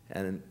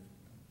 and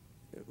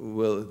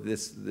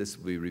this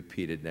will be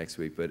repeated next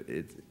week, but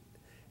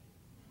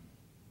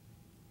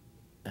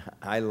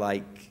I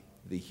like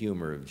the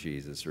humor of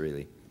Jesus,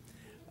 really.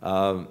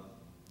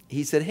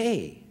 He said,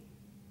 "Hey,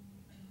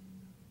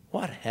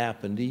 what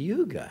happened to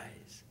you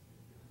guys?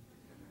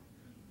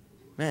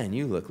 Man,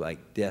 you look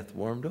like death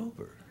warmed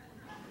over.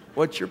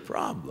 What's your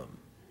problem?"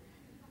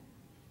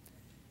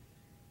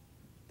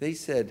 They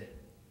said,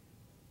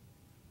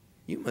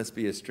 "You must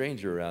be a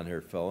stranger around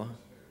here, fella.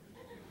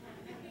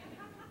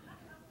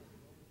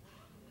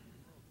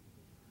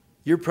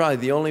 You're probably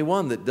the only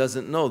one that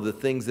doesn't know the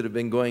things that have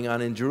been going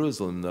on in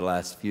Jerusalem the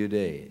last few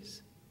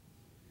days."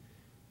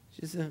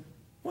 She said,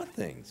 "What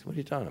things? What are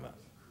you talking about?"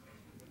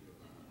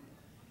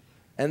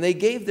 And they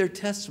gave their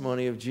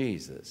testimony of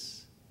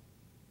Jesus,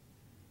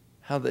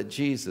 how that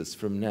Jesus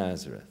from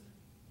Nazareth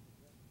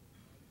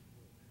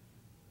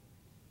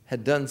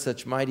had done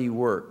such mighty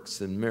works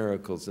and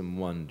miracles and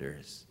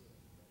wonders,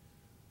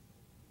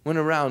 went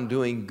around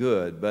doing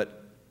good,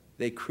 but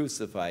they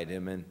crucified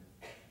him, and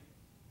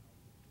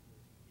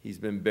he's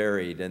been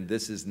buried, and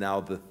this is now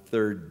the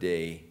third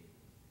day.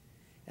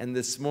 And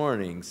this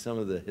morning, some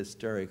of the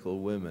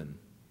hysterical women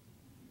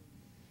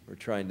were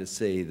trying to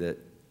say that,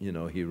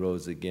 he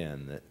rose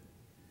again, that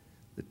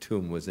the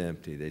tomb was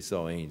empty. They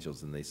saw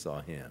angels and they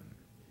saw him.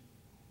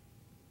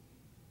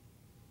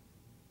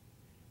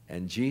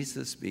 And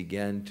Jesus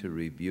began to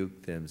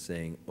rebuke them,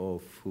 saying, "Oh,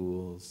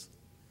 fools,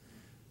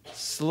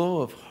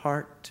 slow of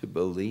heart to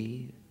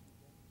believe."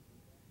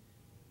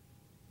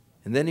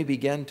 And then he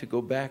began to go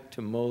back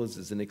to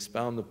Moses and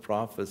expound the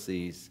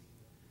prophecies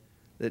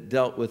that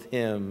dealt with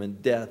him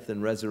and death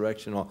and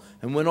resurrection,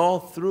 and went all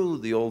through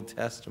the Old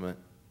Testament.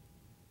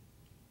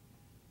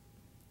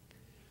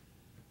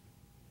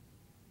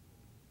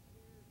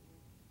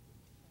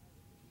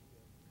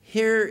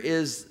 Here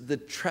is the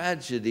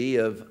tragedy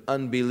of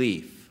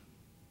unbelief.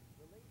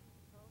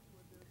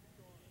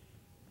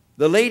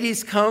 The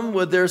ladies come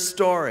with their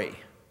story.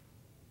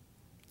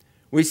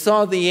 We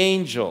saw the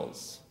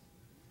angels.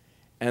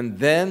 And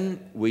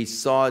then we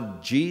saw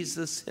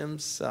Jesus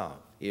himself.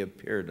 He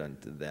appeared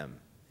unto them.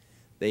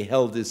 They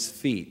held his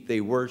feet.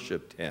 They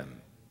worshiped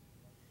him.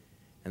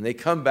 And they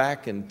come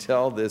back and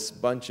tell this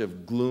bunch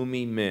of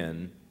gloomy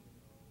men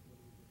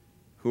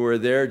who are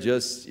there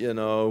just,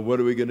 what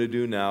are we going to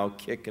do now?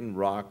 Kicking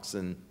rocks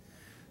and,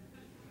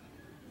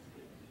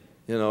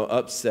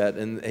 upset.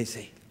 And they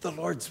say, "The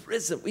Lord's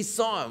risen. We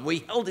saw him. We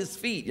held his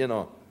feet,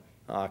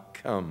 Ah,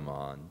 come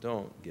on.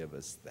 Don't give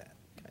us that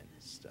kind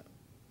of stuff.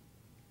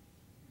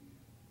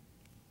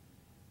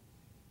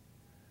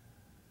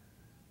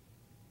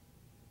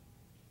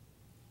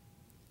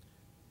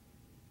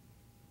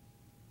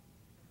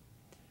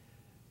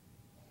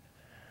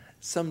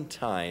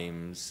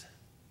 Sometimes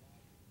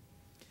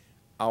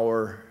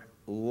our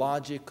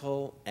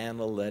logical,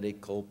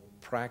 analytical,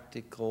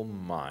 practical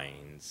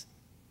minds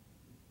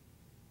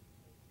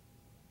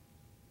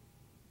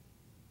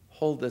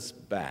hold us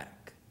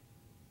back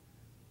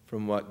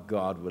from what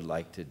God would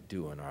like to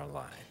do in our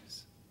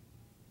lives,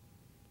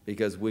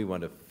 because we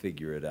want to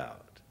figure it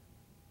out.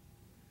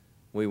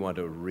 We want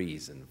a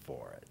reason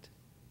for it.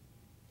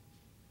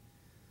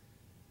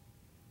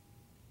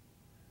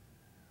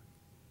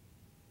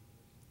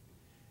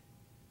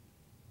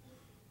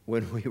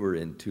 When we were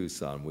in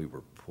Tucson, we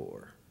were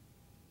poor.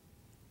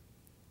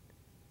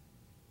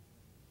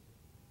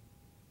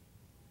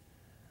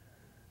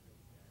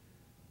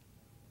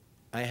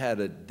 I had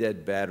a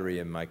dead battery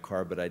in my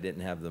car, but I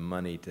didn't have the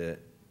money to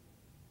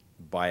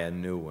buy a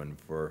new one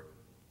for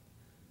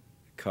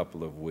a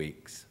couple of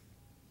weeks.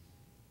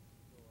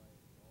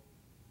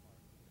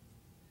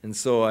 And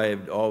so I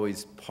would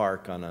always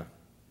park on a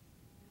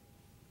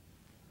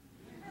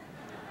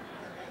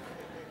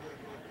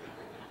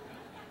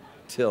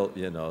tilt,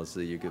 so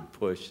you could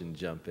push and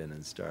jump in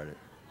and start it.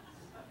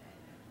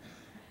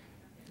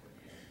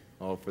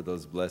 Oh, for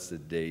those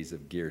blessed days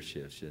of gear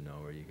shifts,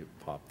 where you could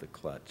pop the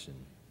clutch.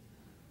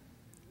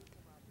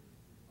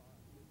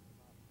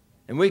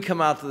 And we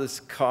come out to this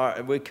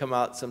car, we come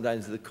out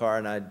sometimes to the car,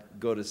 and I'd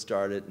go to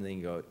start it, and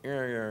then go,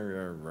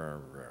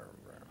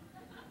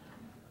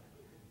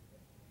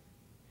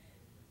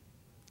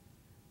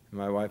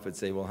 My wife would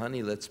say, well,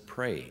 honey, let's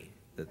pray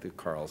that the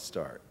car will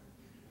start.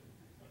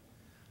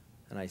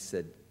 And I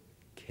said,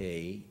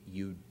 Kay,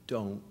 you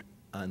don't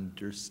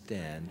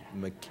understand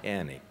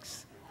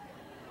mechanics.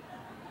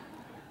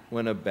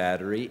 When a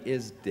battery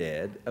is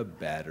dead, a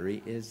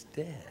battery is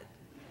dead.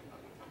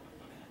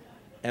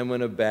 And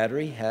when a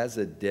battery has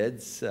a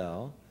dead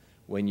cell,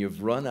 when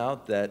you've run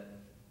out that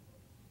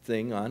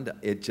thing on,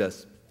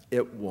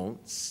 it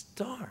won't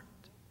start.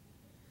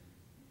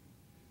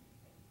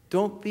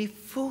 Don't be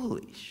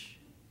foolish.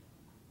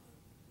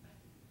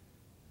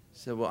 He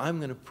said, well, I'm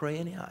going to pray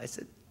anyhow. I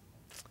said,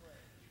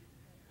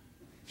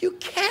 you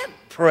can't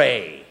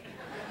pray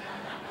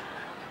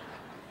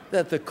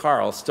that the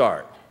car will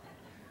start.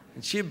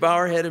 And she'd bow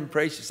her head and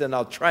pray. She said,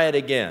 I'll try it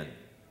again.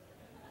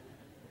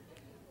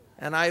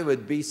 And I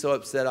would be so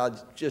upset,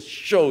 I'll just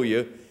show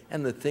you,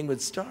 and the thing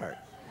would start.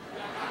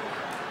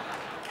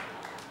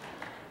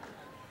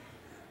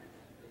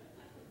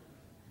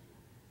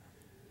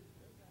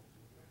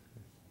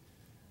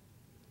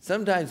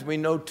 Sometimes we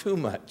know too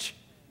much,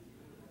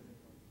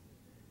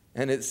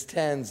 and it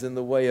stands in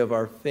the way of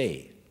our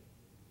faith.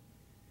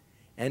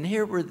 And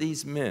here were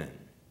these men,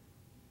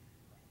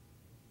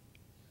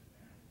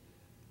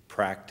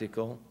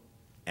 practical,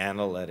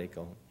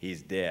 analytical.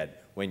 He's dead.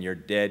 When you're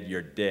dead,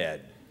 you're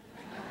dead.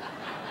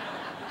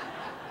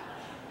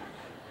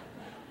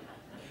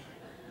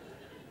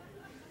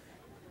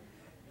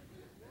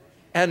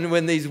 And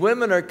when these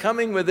women are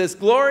coming with this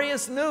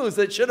glorious news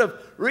that should have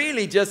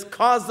really just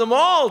caused them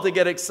all to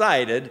get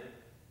excited,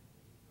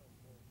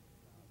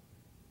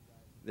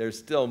 they're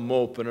still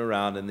moping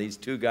around, and these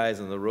two guys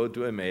on the road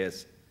to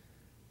Emmaus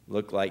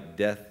look like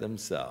death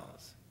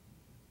themselves.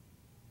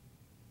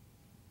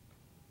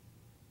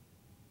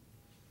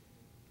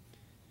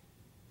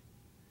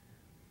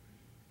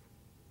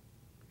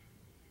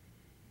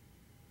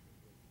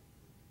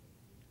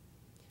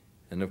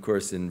 And of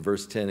course, in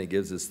verse 10, it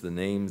gives us the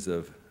names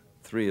of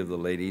 3 of the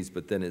ladies,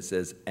 but then it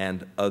says,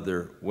 and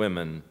other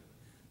women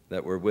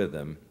that were with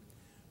him,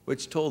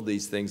 which told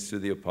these things to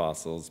the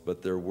apostles,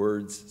 but their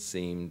words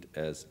seemed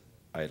as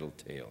idle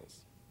tales.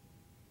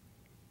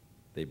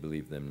 They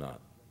believed them not.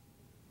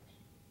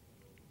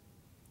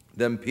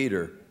 Then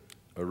Peter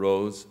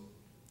arose,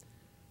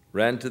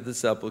 ran to the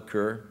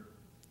sepulchre,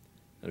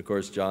 and of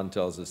course John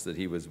tells us that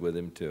he was with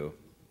him too.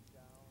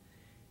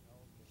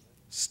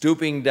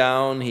 Stooping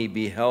down, he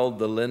beheld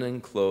the linen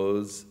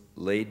clothes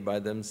laid by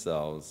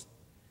themselves,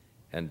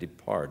 and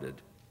departed,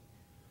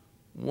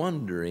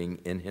 wondering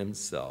in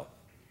himself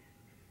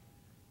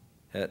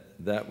at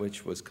that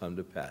which was come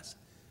to pass.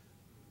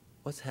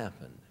 What's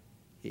happened?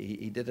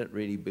 He didn't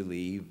really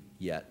believe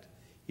yet.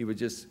 He was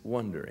just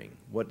wondering,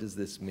 what does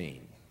this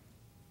mean?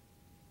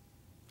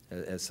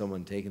 Has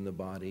someone taken the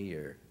body,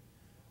 or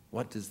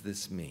what does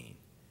this mean?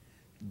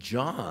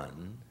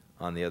 John,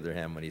 on the other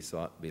hand, when he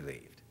saw it,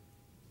 believed.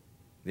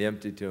 The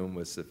empty tomb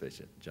was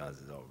sufficient. John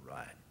says, all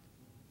right.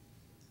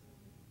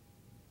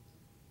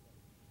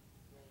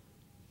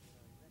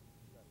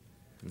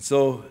 And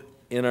so,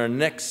 in our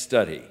next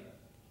study,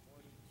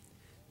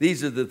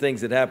 these are the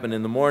things that happened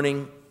in the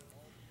morning.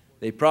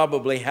 They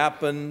probably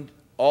happened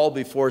all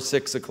before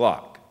 6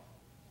 o'clock.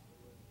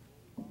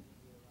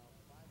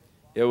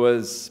 It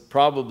was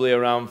probably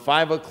around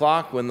 5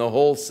 o'clock when the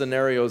whole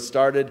scenario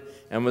started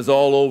and was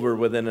all over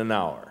within an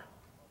hour.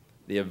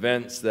 The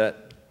events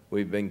that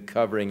we've been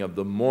covering of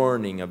the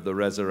morning of the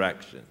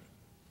resurrection.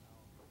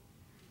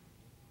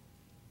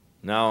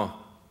 Now,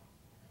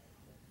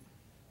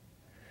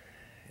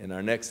 in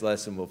our next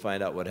lesson, we'll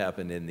find out what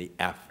happened in the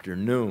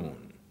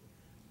afternoon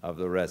of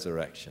the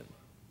resurrection.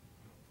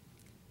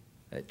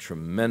 A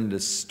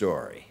tremendous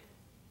story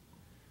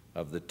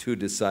of the 2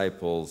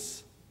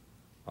 disciples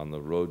on the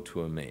road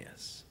to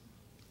Emmaus.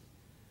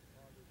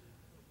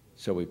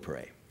 Shall we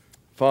pray?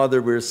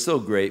 Father, we're so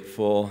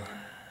grateful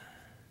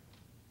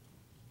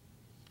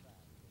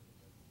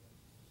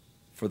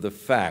for the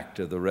fact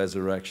of the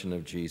resurrection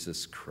of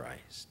Jesus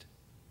Christ,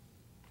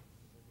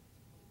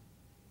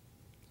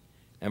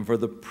 and for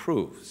the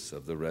proofs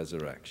of the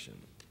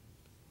resurrection.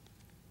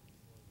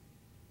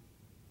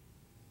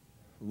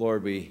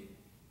 Lord, we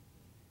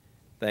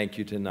thank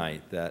you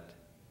tonight that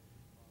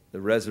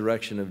the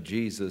resurrection of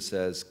Jesus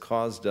has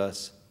caused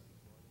us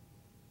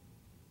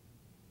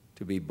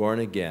to be born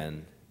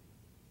again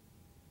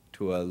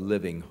to a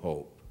living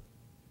hope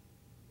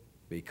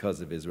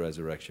because of his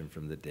resurrection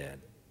from the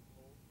dead.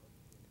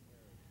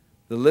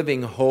 The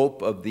living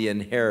hope of the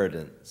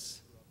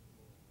inheritance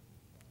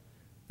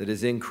that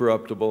is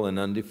incorruptible and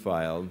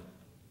undefiled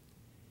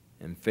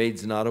and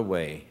fades not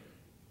away,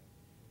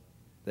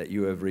 that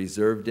you have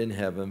reserved in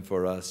heaven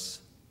for us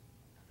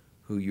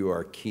who you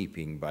are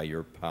keeping by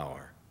your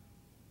power.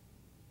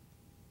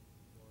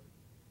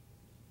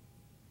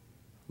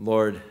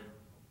 Lord,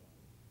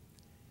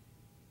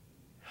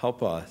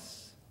 help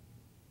us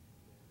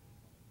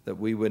that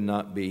we would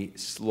not be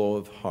slow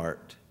of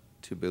heart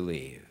to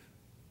believe,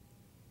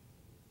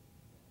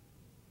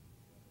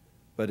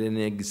 but in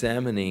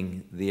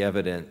examining the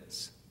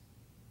evidence,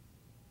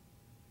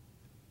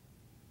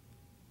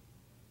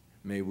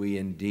 may we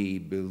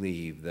indeed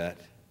believe that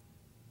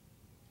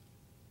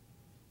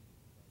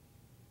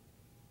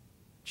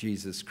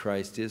Jesus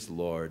Christ is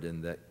Lord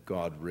and that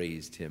God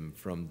raised him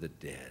from the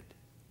dead,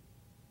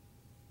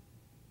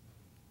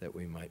 that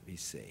we might be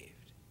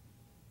saved.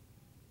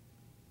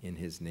 In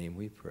his name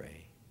we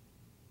pray.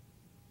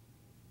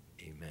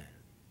 Amen.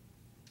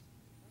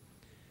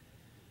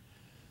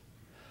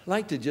 I'd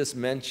like to just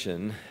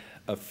mention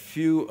a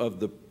few of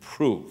the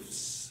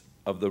proofs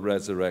of the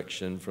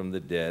resurrection from the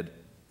dead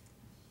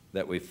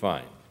that we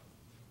find.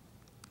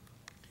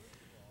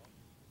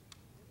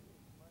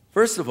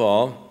 First of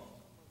all,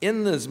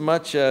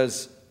 inasmuch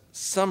as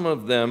some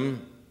of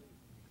them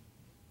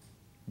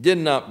did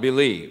not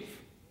believe,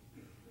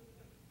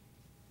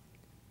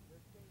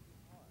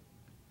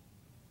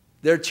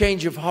 their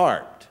change of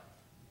heart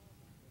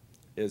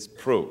is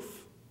proof.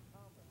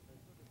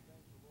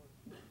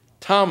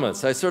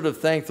 Thomas, I sort of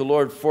thank the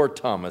Lord for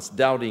Thomas,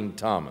 doubting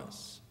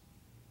Thomas.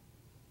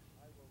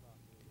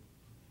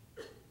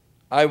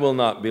 I will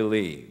not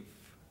believe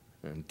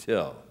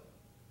until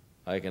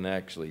I can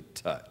actually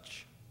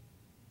touch.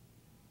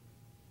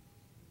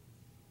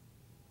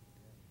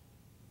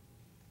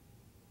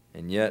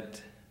 And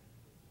yet,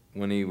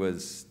 when he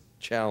was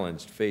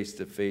challenged face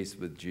to face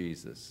with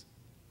Jesus,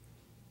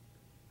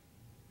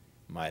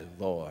 my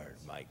Lord,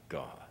 my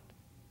God.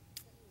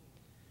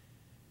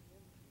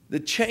 The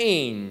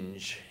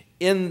change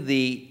in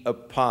the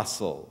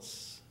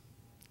apostles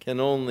can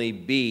only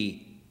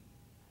be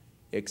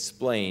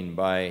explained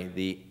by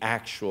the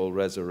actual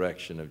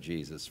resurrection of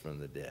Jesus from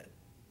the dead.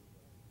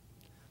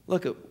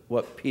 Look at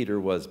what Peter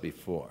was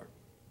before,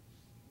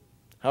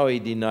 how he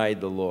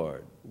denied the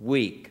Lord,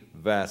 weak,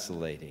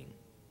 vacillating.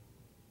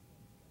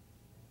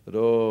 But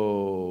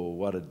oh,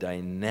 what a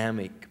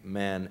dynamic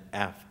man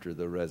after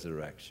the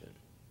resurrection.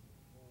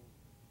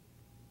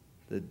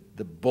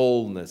 The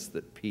boldness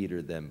that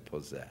Peter then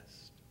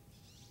possessed.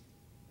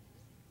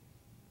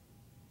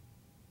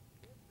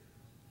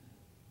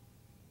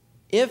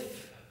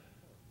 If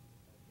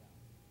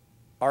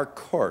our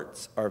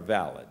courts are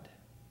valid,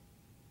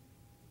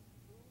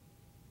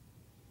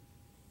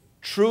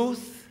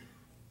 truth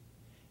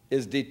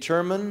is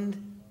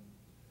determined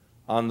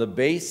on the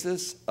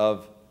basis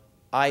of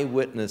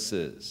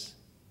eyewitnesses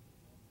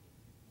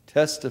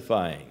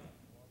testifying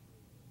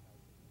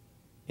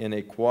in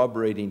a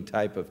corroborating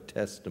type of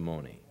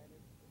testimony.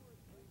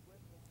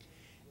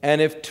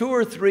 And if 2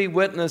 or 3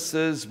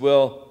 witnesses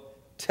will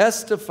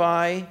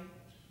testify,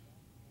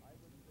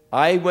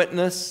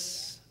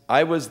 eyewitness,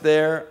 I was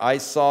there, I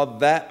saw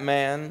that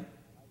man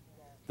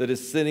that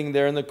is sitting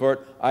there in the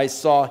court, I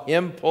saw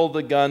him pull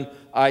the gun,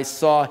 I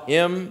saw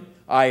him,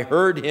 I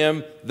heard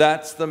him,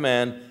 that's the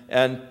man,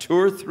 and 2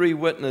 or 3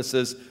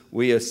 witnesses,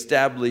 we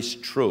establish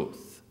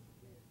truth.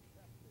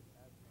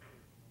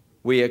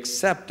 We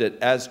accept it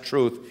as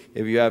truth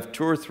if you have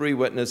 2 or 3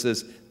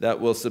 witnesses that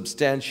will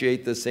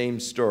substantiate the same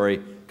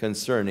story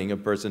concerning a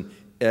person.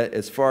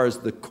 As far as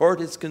the court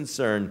is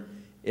concerned,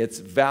 it's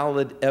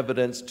valid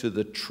evidence to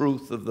the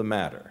truth of the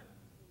matter.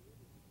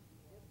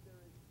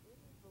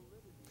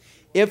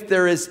 If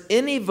there is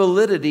any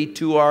validity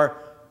to our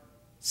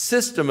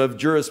system of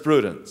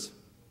jurisprudence,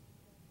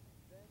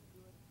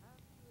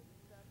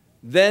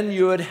 then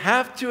you would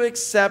have to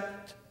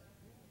accept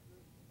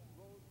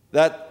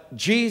that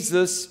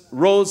Jesus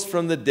rose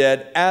from the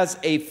dead as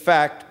a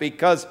fact,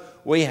 because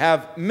we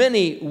have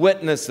many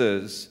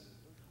witnesses,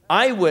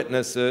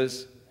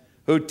 eyewitnesses,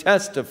 who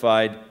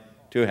testified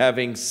to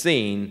having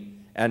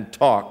seen and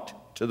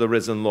talked to the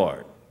risen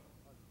Lord.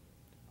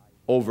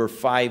 Over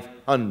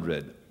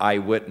 500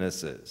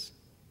 eyewitnesses.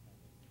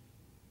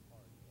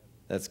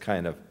 That's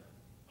kind of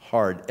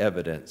hard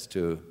evidence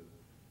to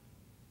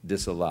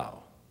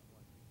disallow.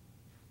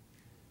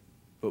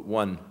 But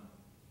one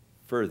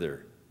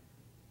further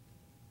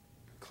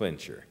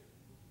clincher.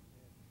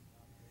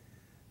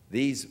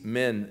 These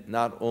men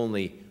not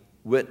only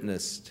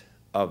witnessed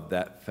of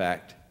that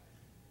fact,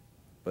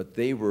 but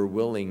they were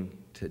willing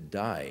to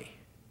die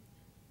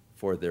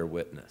for their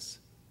witness.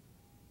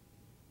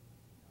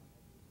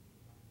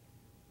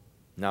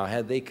 Now,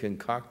 had they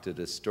concocted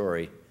a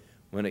story,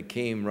 when it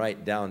came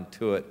right down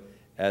to it,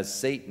 as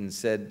Satan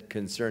said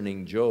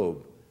concerning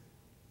Job,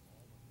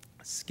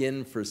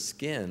 skin for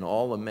skin,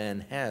 all a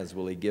man has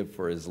will he give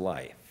for his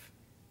life.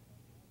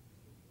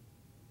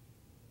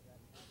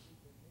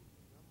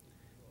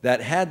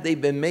 That had they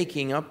been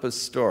making up a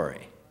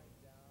story,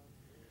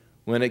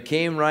 when it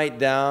came right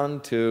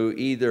down to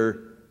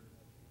either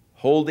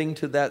holding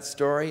to that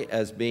story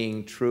as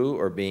being true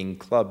or being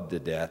clubbed to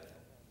death,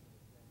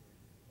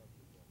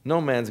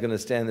 no man's going to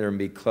stand there and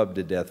be clubbed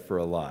to death for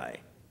a lie.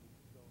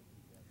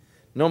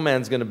 No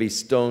man's going to be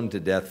stoned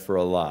to death for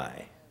a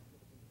lie.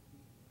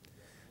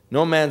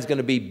 No man's going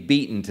to be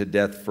beaten to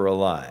death for a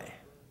lie.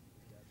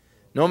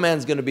 No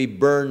man's going to be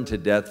burned to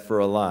death for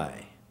a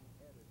lie.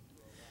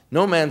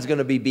 No man's going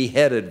to be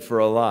beheaded for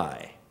a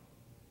lie.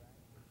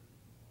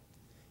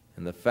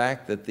 And the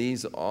fact that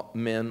these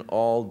men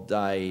all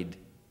died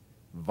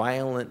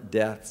violent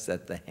deaths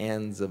at the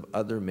hands of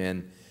other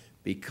men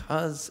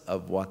because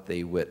of what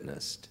they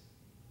witnessed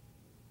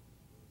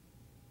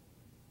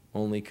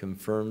only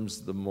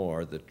confirms the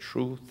more the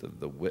truth of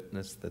the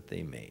witness that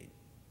they made.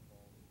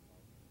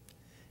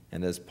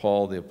 And as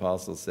Paul the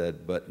apostle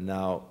said, but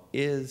now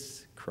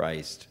is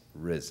Christ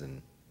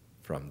risen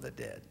from the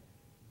dead.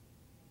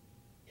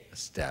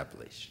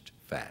 Established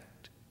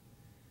fact.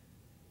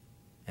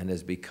 And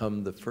has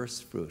become the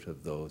first fruit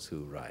of those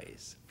who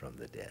rise from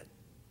the dead.